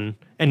through the mountain.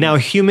 And now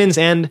humans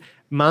and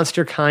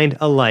monster kind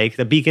alike,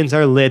 the beacons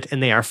are lit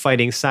and they are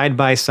fighting side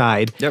by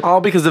side.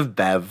 All because of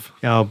Bev.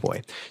 Oh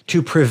boy,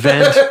 to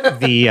prevent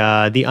the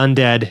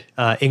undead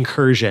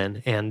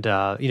incursion, and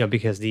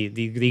because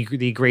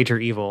the greater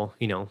evil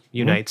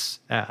unites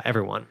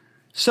everyone.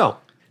 So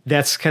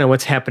that's kind of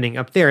what's happening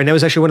up there, and that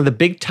was actually one of the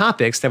big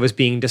topics that was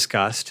being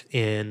discussed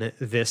in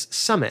this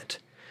summit.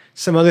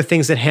 Some other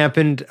things that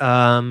happened.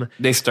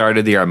 They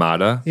started the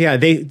Armada. Yeah,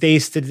 the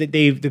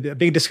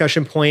big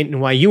discussion point and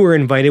why you were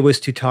invited was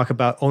to talk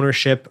about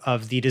ownership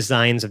of the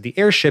designs of the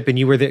airship, and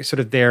you were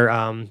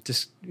there,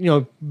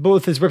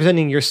 both as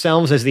representing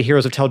yourselves as the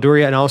heroes of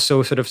Tal'Duria and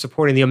also sort of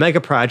supporting the Omega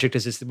Project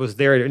as this was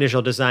their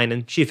initial design,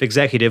 and Chief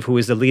Executive, who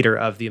is the leader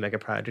of the Omega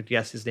Project.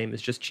 Yes, his name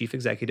is just Chief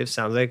Executive.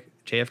 Sounds like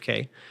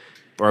JFK.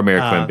 Or Mayor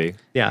Quimby.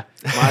 Yeah.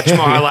 Much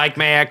more like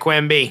Mayor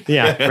Quimby.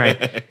 Yeah,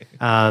 right.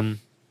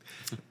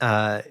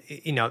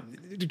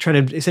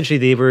 Trying to essentially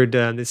they were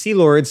the Sea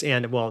Lords,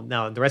 and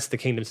now the rest of the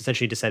kingdoms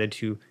essentially decided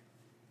to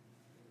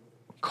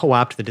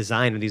co-opt the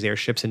design of these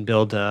airships and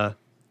build a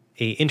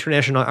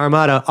international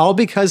armada, all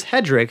because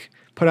Hedrick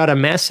put out a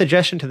mass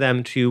suggestion to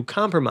them to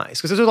compromise,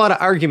 because there's a lot of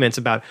arguments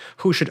about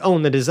who should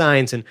own the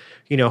designs and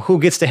who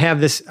gets to have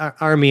this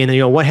army,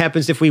 and what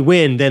happens if we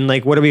win, then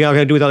like what are we all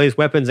going to do with all these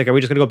weapons, like are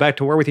we just going to go back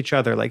to war with each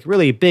other, like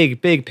really big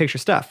picture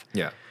stuff.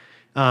 Yeah.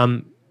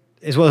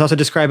 As well as also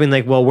describing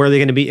like, well, where are they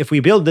going to be if we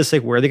build this?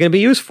 Like, where are they going to be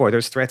used for?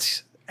 There's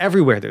threats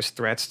everywhere. There's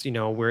threats,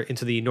 we're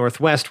into the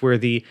northwest where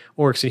the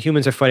orcs and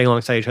humans are fighting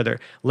alongside each other.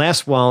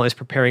 Last Wall is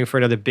preparing for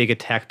another big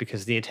attack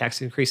because the attacks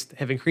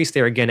have increased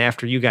there again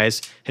after you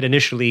guys had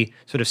initially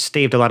sort of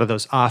staved a lot of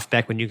those off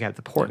back when you got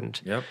the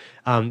portent. Yep.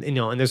 And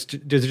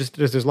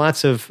there's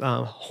lots of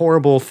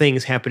horrible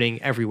things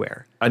happening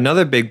everywhere.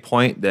 Another big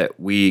point that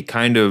we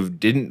kind of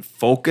didn't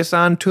focus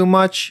on too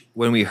much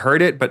when we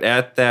heard it, but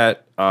at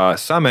that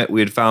summit, we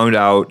had found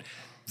out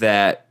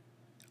that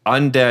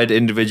undead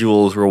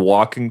individuals were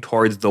walking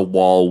towards the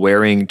wall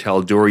wearing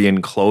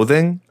Taldurian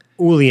clothing.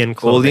 Ulian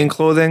clothing. Ulian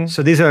clothing.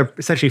 So these are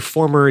essentially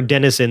former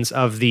denizens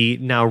of the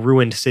now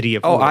ruined city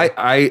of Ur.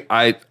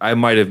 I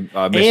might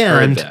have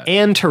misheard that.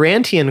 And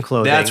Tarantian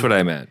clothing. That's what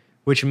I meant.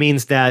 Which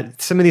means that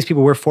some of these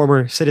people were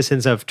former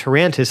citizens of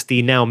Tarantis,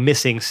 the now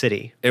missing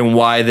city. And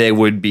why they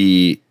would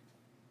be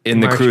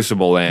in the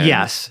Crucible land.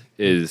 Yes.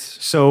 Is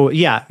so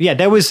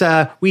that was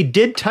we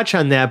did touch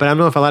on that, but I don't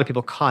know if a lot of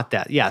people caught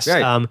that. Yes,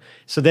 right.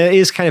 So that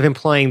is kind of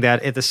implying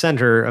that at the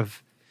center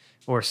of,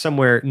 or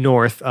somewhere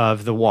north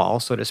of the wall,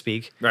 so to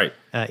speak, right,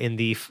 in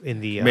the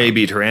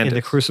maybe Tarantis, in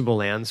the Crucible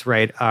lands,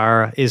 right,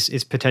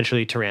 is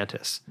potentially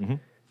Tarantis.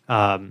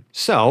 Mm-hmm.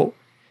 So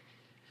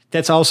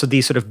that's also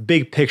the sort of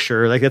big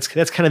picture, like that's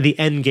kind of the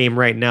end game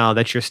right now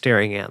that you're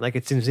staring at. Like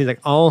it seems like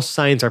all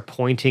signs are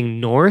pointing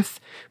north.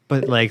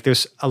 But like,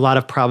 there's a lot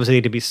of problems that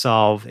need to be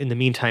solved in the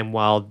meantime.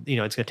 While it's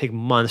going to take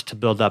months to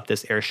build up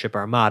this airship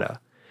armada.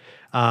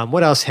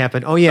 What else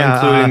happened? Oh yeah,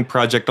 including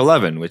Project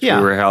 11, which we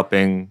were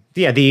helping.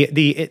 Yeah,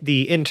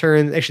 the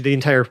intern, actually the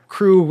entire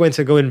crew went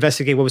to go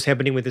investigate what was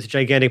happening with this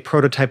gigantic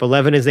prototype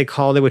 11, as they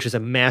called it, which is a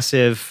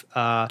massive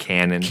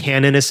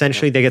cannon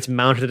essentially that gets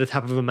mounted at the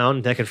top of a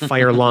mountain that can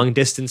fire long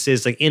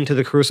distances like into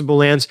the Crucible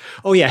lands.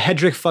 Oh yeah,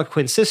 Hedrick fucked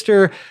Quinn's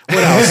sister.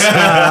 What else?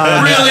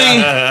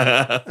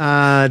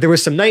 Really? There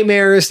was some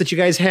nightmares that you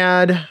guys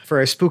had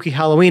for a spooky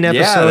Halloween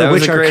episode, that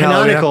was which a are great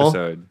Halloween canonical.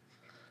 episode.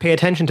 Pay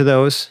attention to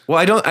those. Well,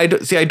 I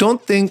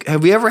don't think,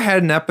 have we ever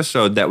had an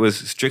episode that was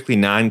strictly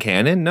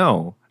non-canon?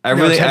 No.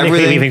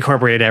 Technically we've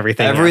incorporated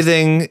everything.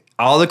 Everything,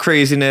 all the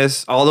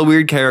craziness, all the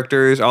weird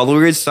characters, all the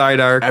weird side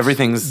arcs.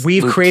 Everything's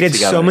We've looped created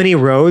together. so many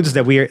roads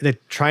that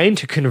trying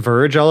to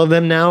converge all of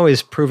them now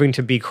is proving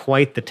to be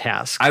quite the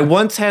task. I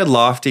once had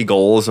lofty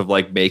goals of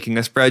like making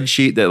a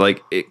spreadsheet that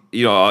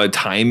a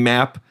time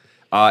map.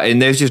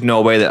 And there's just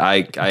no way that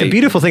I the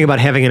beautiful thing about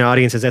having an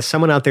audience is that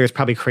someone out there is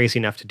probably crazy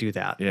enough to do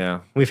that.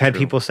 Yeah. We've had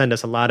people send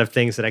us a lot of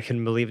things that I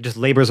couldn't believe, just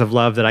labors of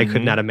love that I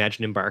could not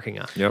imagine embarking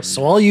on. Yep.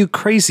 So all you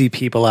crazy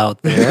people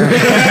out there,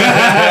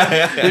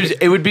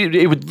 it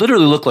would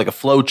literally look like a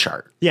flow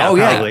chart. Yeah, Oh,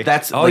 yeah. probably.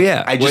 That's Oh, like,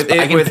 yeah. I With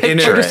can inner-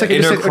 picture just it.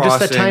 like or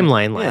just a intercrossing.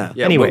 timeline line. Yeah.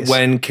 Yeah, Anyways,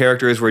 when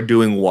characters were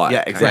doing what?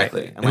 Yeah,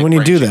 exactly. And when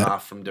you do branching that-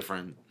 off from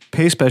different.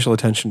 Pay special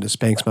attention to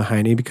Spanx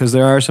Mahoney because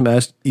there are some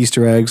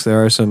Easter eggs.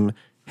 There are some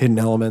hidden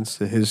elements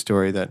to his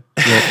story that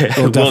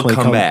will definitely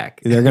come back.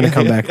 They're going to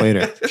come back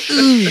later.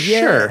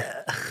 sure.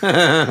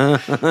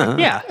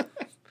 Yeah.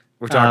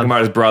 We're talking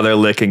about his brother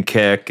Lick and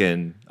Kick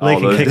and all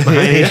Lick and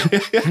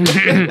those. kick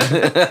behind you.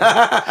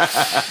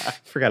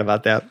 Forgot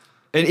about that.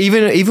 And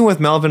even with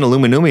Melvin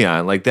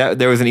Illuminumion, like that,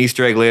 there was an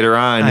Easter egg later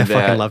on. I that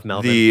fucking love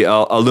Melvin. The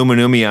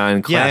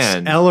Illuminumion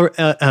clan.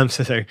 Yes, I'm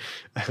so sorry.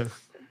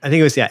 I think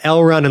it was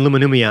Elrond and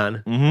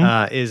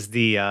Luminumion is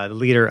the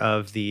leader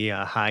of the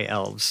High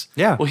Elves.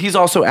 Yeah. Well, he's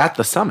also at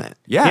the summit.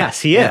 Yeah.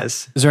 Yes, he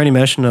is. Is there any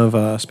mention of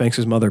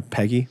Spanx' mother,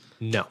 Peggy?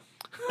 No.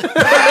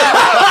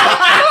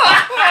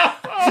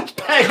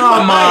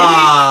 Come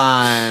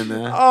on.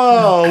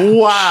 Oh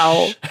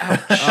wow.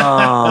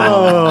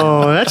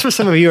 Oh, that's what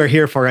some of you are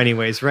here for,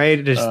 anyways,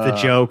 right? Just the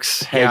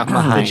jokes. Yeah.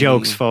 The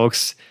jokes,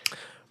 folks.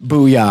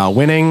 Booyah.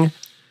 Winning.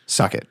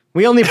 Suck it.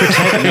 We only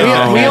pretend.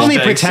 No. we only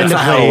Hashtag pretend to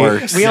that's not how it play.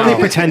 works. We only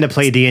pretend to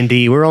play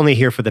D&D. We're only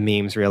here for the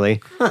memes,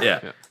 really.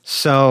 Yeah.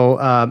 So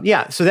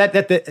so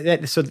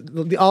that so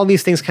all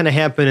these things kind of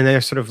happen, and they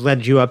sort of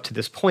led you up to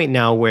this point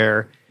now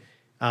where,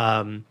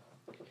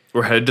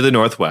 We're headed to the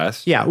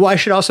northwest. yeah. Well, I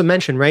should also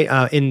mention,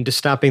 right, in just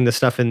stopping the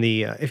stuff in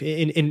the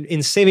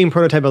in saving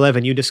Prototype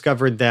 11, you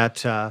discovered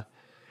that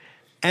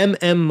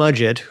M.M.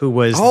 Mudgett, who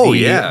was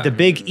the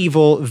big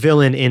evil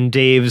villain in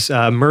Dave's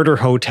murder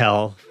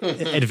hotel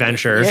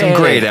adventure. Some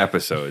great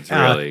episodes,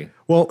 really.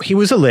 Well, he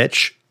was a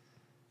lich,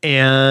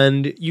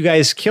 and you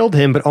guys killed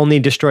him, but only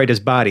destroyed his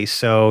body.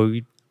 So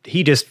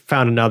he just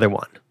found another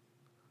one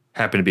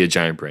Happened to be a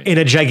giant brain. in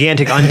a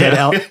gigantic undead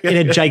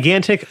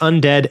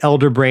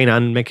elder brain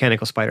on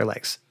mechanical spider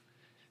legs.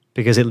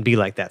 Because it'll be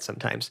like that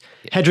sometimes.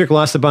 Hedrick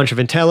lost a bunch of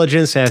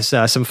intelligence as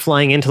some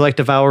flying intellect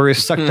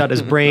devourers sucked out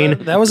his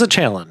brain. That was a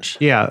challenge.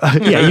 Yeah,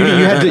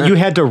 you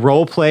had to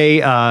role play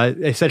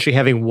essentially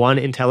having one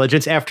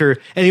intelligence after,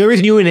 and the only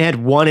reason you only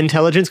had one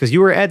intelligence because you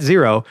were at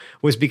 0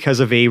 was because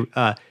of a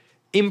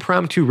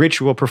impromptu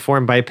ritual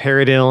performed by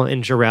Peridil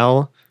and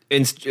Jarrell.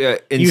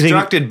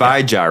 Instructed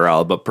by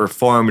Jarrell, but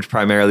performed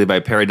primarily by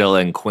Peridil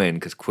and Quinn,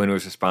 because Quinn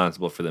was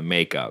responsible for the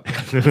makeup.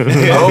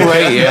 Oh,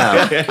 right,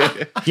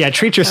 yeah. Yeah,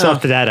 treat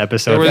yourself to that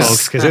episode, There was-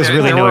 folks, because there's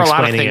really there no were a lot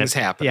of explaining things it.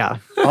 happening. Yeah,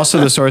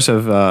 Also, the source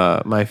of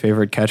my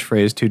favorite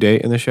catchphrase to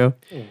date in the show.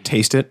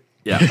 Taste it.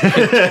 Yeah.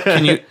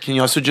 Can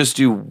you also just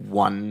do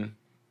one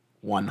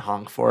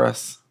honk for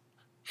us?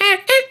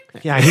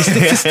 yeah, he's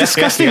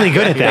disgustingly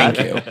good at that.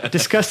 Thank you.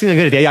 Disgustingly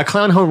good at that. Yeah,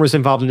 Clown Homer's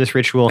involved in this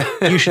ritual.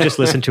 You should just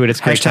listen to it.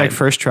 It's a great Hashtag time.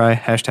 first try.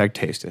 Hashtag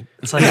taste it.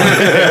 It's like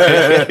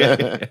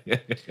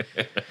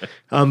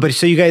But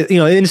so you guys,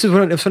 and this is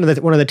one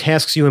of the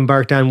tasks you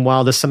embarked on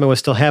while the summit was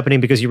still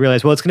happening, because you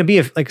realized, well, it's going to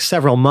be like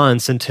several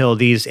months until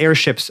these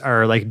airships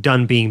are like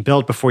done being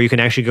built before you can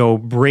actually go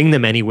bring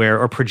them anywhere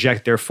or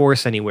project their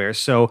force anywhere.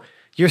 So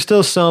you're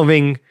still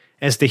solving,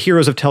 as the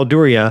heroes of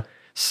Telduria,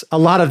 a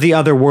lot of the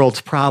other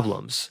world's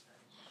problems.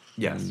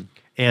 Yes.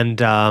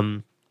 And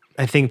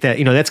I think that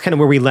that's kind of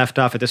where we left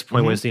off at this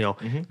point. Was the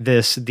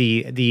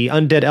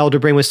undead elder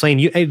brain was slain.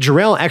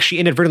 Jarrell actually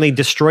inadvertently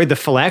destroyed the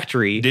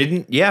phylactery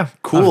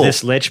Cool. of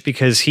this lich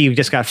because he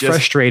just got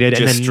frustrated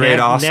and just then straight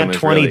awesome nat is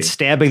 20 really-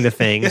 stabbing the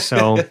thing.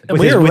 So and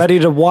we were ready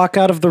to walk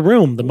out of the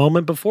room the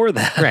moment before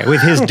that. right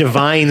with his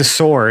divine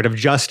sword of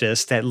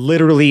justice that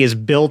literally is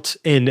built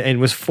in and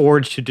was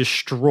forged to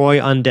destroy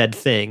undead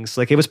things.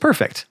 Like, it was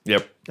perfect.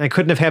 Yep. It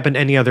couldn't have happened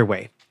any other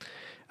way.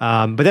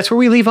 But that's where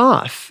we leave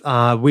off.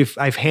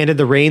 I've handed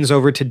the reins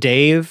over to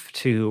Dave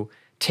to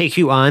take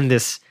you on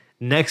this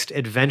next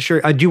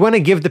adventure. Do you want to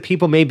give the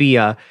people maybe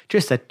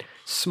just a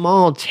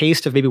small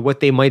taste of maybe what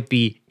they might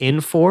be in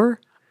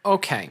for?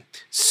 Okay.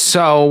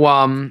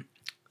 So,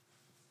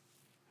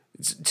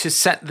 to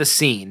set the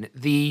scene,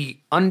 the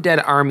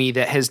undead army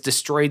that has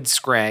destroyed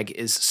Scrag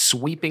is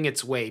sweeping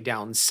its way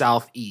down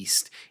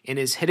southeast and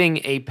is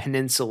hitting a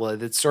peninsula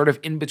that's sort of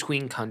in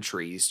between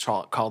countries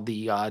called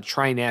the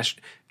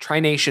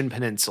Trination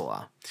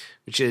Peninsula,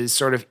 which is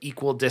sort of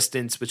equal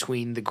distance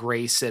between the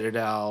Grey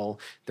Citadel,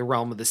 the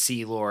Realm of the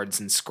Sea Lords,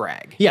 and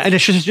Scrag. Yeah, and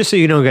it's just so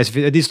you know, guys,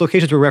 these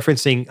locations we're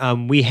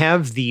referencing, we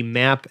have the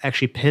map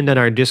actually pinned on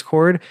our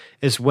Discord,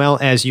 as well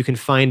as you can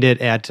find it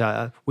at.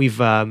 We've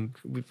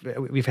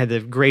had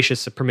the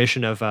gracious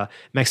permission of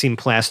Maxime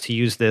Plast to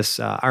use this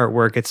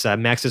artwork. It's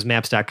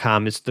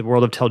maxismaps.com. It's the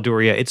world of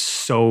Telduria. It's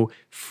so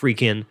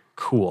freaking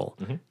cool.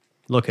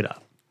 Look it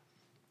up.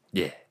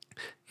 Yeah.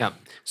 Yeah.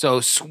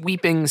 So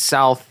sweeping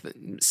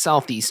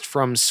southeast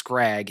from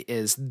Scrag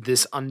is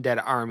this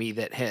undead army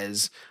that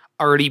has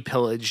already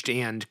pillaged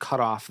and cut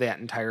off that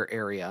entire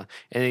area.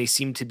 And they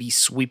seem to be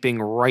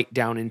sweeping right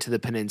down into the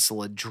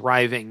peninsula,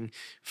 driving,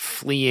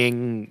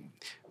 fleeing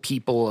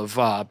people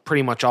of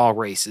pretty much all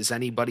races.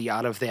 Anybody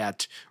out of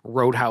that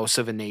roadhouse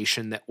of a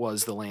nation that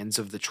was the lands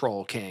of the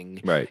Troll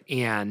King. Right.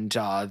 And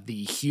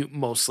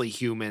mostly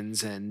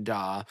humans and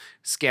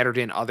scattered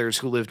in others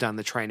who lived on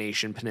the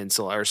Trination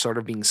Peninsula are sort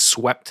of being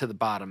swept to the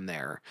bottom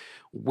there,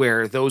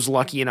 where those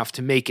lucky enough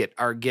to make it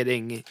are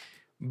getting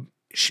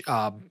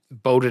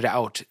boated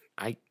out.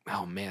 I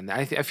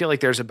feel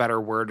like there's a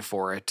better word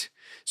for it.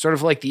 Sort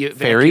of like the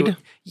Ferried?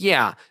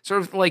 Yeah,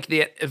 sort of like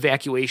the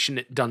evacuation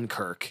at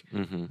Dunkirk.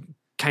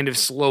 Kind of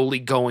slowly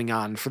going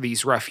on for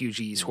these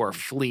refugees who are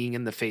fleeing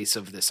in the face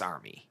of this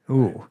army.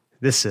 Ooh,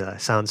 this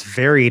sounds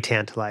very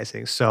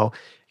tantalizing. So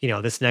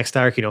this next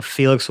arc,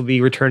 Felix will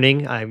be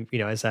returning.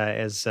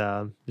 As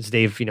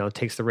Dave,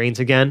 takes the reins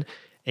again,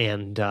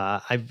 and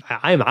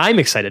I'm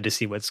excited to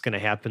see what's going to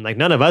happen. Like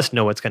none of us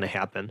know what's going to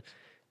happen.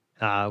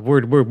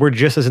 We're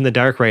just as in the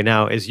dark right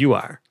now as you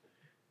are.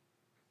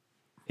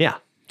 Yeah.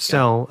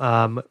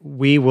 So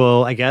we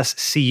will, I guess,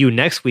 see you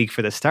next week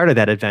for the start of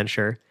that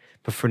adventure.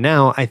 But for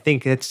now, I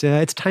think it's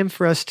time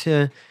for us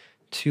to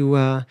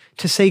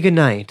say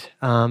goodnight.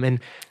 And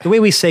the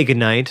way we say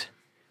goodnight,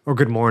 or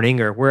good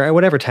morning, or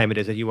whatever time it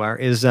is that you are,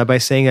 is by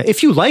saying,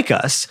 if you like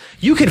us,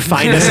 you can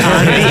find us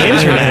on the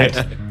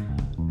internet.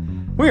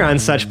 We're on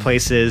such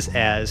places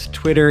as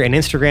Twitter and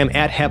Instagram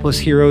at Hapless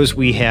Heroes.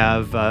 We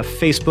have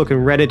Facebook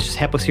and Reddit, just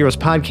Hapless Heroes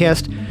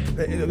Podcast.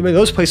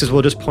 Those places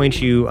will just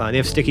point you, they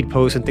have sticky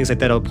posts and things like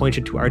that. It'll point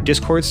you to our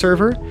Discord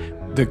server.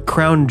 The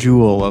crown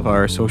jewel of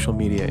our social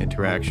media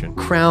interaction.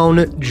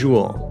 Crown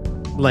jewel.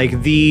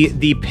 Like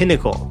the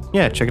pinnacle.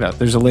 Yeah, check it out.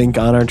 There's a link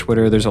on our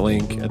Twitter. There's a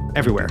link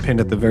Everywhere. pinned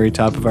at the very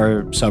top of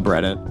our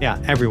subreddit. Yeah,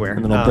 everywhere.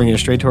 And then I'll bring you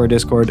straight to our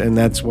Discord, and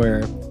that's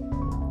where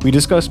we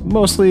discuss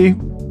mostly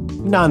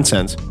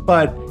nonsense.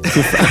 But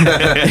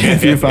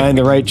if you find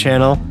the right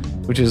channel,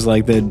 which is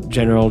like the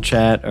general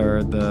chat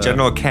or the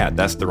General Cat,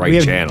 that's the We right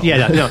have- channel.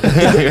 Yeah, no.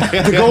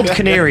 The Gold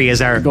Canary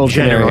is our Gold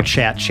general Canary.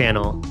 chat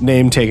channel.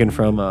 name taken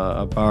from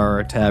a bar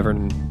or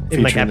tavern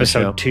In like featuring the show.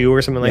 episode 2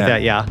 or something like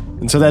that, yeah.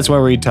 And so that's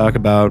where we talk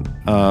about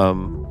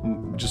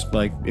just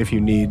like if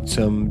you need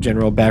some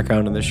general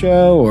background on the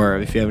show or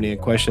if you have any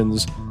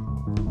questions.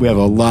 We have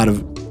a lot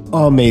of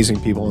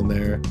amazing people in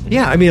there.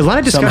 Yeah, I mean, a lot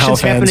of Somehow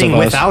discussions fans happening of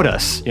us. without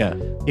us. Yeah.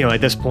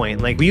 At this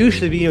point, like we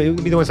usually be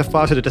the ones that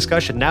foster the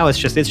discussion. Now it's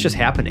just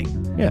happening.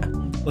 Yeah.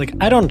 Like,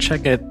 I don't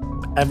check it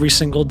every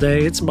single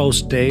day. It's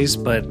most days,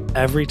 but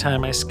every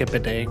time I skip a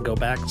day and go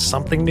back,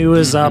 something new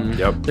is up.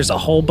 Yep. There's a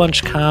whole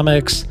bunch of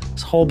comics,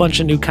 there's a whole bunch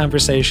of new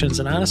conversations,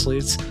 and honestly,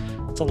 it's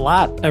a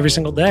lot every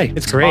single day.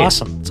 It's great.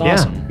 Awesome. It's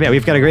awesome. Yeah,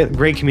 we've got a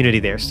great community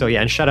there. So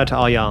yeah, and shout out to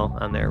all y'all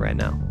on there right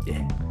now.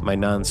 Yeah. My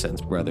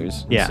nonsense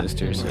brothers and Yeah.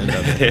 sisters. And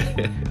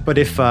other. But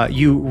if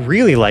you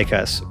really like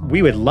us,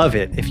 we would love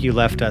it if you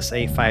left us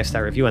a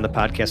 5-star review on the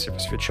podcast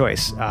service of your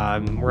choice.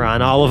 We're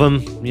on all of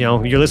them.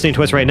 You're listening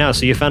to us right now,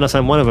 so you found us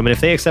on one of them. And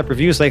if they accept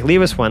reviews, like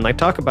leave us one, like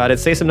talk about it,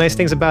 say some nice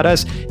things about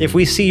us. If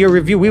we see your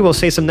review, we will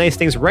say some nice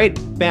things right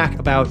back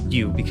about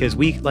you because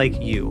we like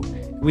you.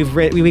 We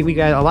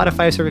got a lot of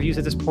 5-star reviews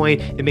at this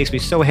point. It makes me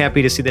so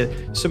happy to see that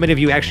so many of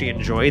you actually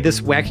enjoy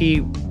this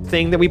wacky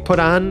thing that we put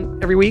on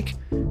every week.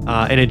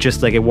 And it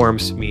just it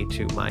warms me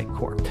to my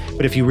core.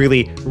 But if you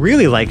really,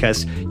 really like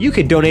us, you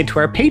could donate to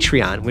our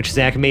Patreon, which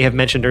Zach may have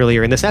mentioned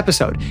earlier in this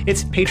episode.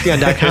 It's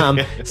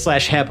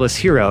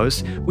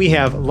patreon.com/haplessheroes. We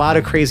have a lot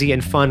of crazy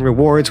and fun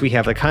rewards. We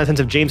have the contents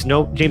of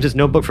James's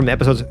notebook from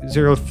episodes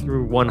 0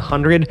 through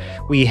 100.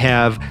 We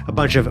have a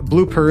bunch of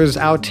bloopers,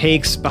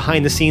 outtakes,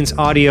 behind the scenes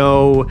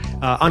audio,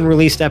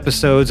 unreleased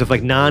episodes of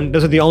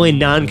those are the only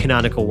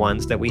non-canonical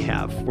ones that we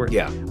have.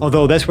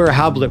 Although that's where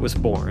Hoblet was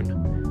born.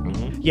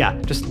 Yeah,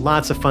 just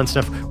lots of fun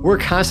stuff. We're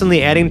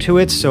constantly adding to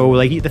it, so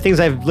the things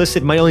I've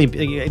listed might only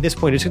at this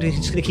point it's going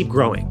to keep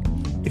growing.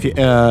 If you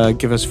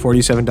give us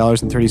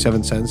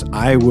 $47.37,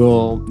 I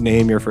will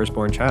name your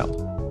firstborn child.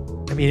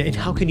 I mean, and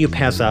how can you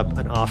pass up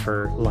an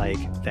offer like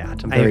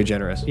that? I'm very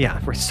generous.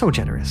 Yeah, we're so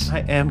generous.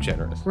 I am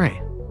generous. Right.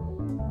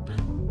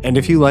 And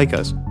if you like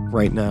us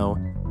right now,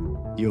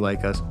 you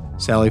like us,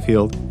 Sally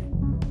Field,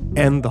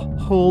 and the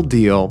whole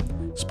deal,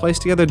 splice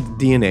together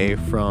DNA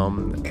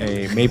from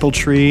a maple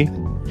tree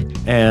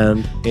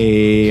and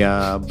a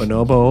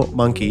bonobo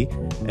monkey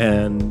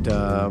and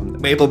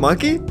Maple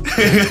monkey?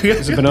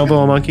 is a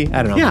bonobo a monkey?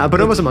 I don't know. Yeah,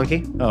 bonobo's a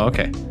monkey. Oh,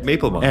 okay.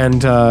 Maple monkey.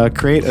 And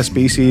create a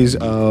species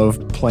of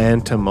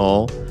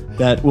plantimal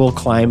that will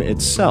climb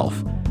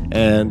itself.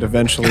 And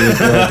eventually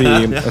there'll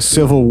be a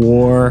civil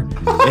war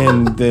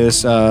in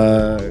this.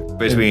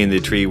 Between the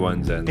tree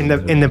ones and In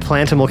the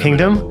Plantimal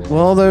Kingdom.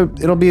 Well,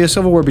 it'll be a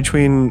civil war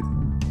between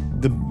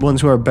the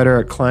ones who are better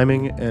at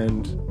climbing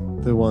and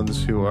the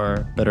ones who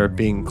are better at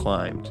being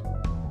climbed.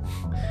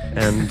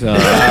 And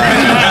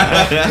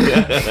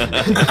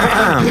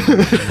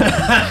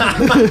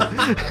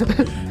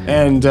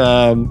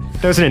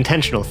That was an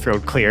intentional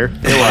throat clear.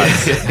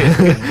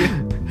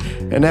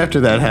 and after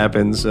that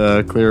happens,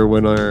 a clear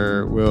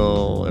winner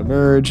will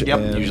emerge. Yep,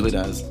 and, usually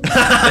does.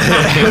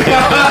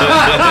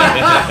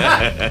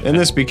 And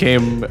this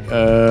became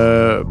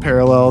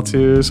parallel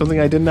to something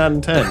I did not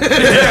intend.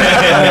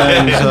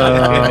 And,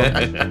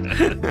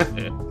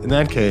 in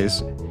that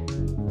case,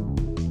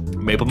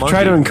 Maple monkey.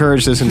 try to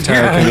encourage this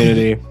entire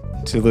community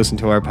to listen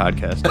to our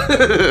podcast.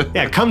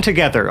 Yeah, come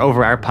together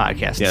over our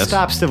podcast. Yes.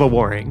 Stop civil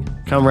warring.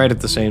 Come right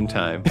at the same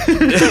time.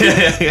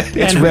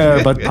 It's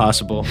rare but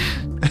possible.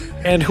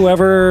 And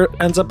whoever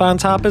ends up on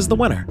top is the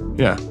winner.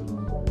 Yeah.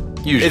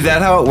 Usually. Is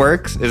that how it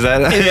works? Is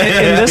that In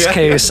this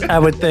case, I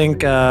would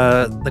think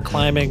the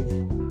climbing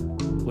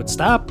would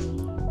stop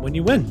when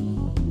you win.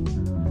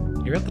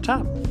 You're at the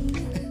top.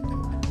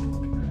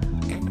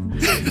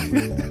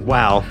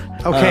 Wow.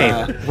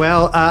 Okay.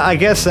 Well, I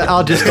guess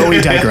I'll just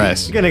We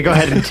digress. I'm gonna go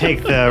ahead and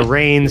take the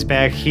reins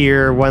back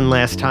here one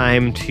last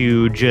time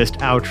to just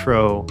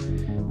outro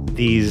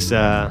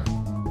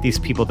these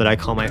people that I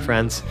call my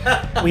friends.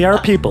 We are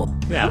people.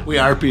 Yeah. We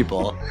are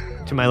people.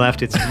 To my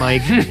left, it's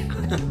Mike,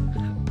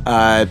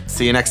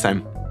 See you next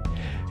time.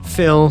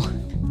 Phil,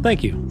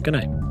 Thank you. Good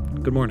night.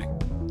 Good morning.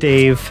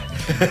 Dave,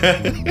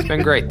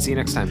 Been great. See you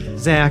next time.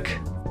 Zach,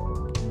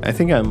 I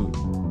think I'm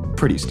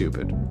pretty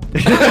stupid.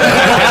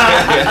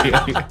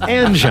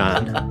 and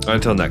John.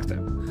 Until next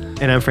time.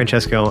 And I'm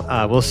Francesco.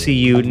 We'll see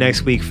you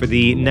next week for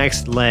the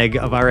next leg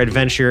of our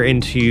adventure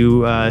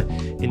into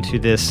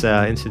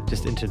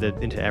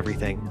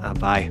everything.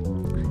 Bye.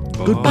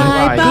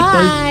 Goodbye.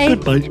 Bye.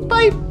 Goodbye.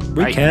 Goodbye.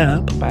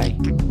 Recap.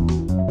 Bye.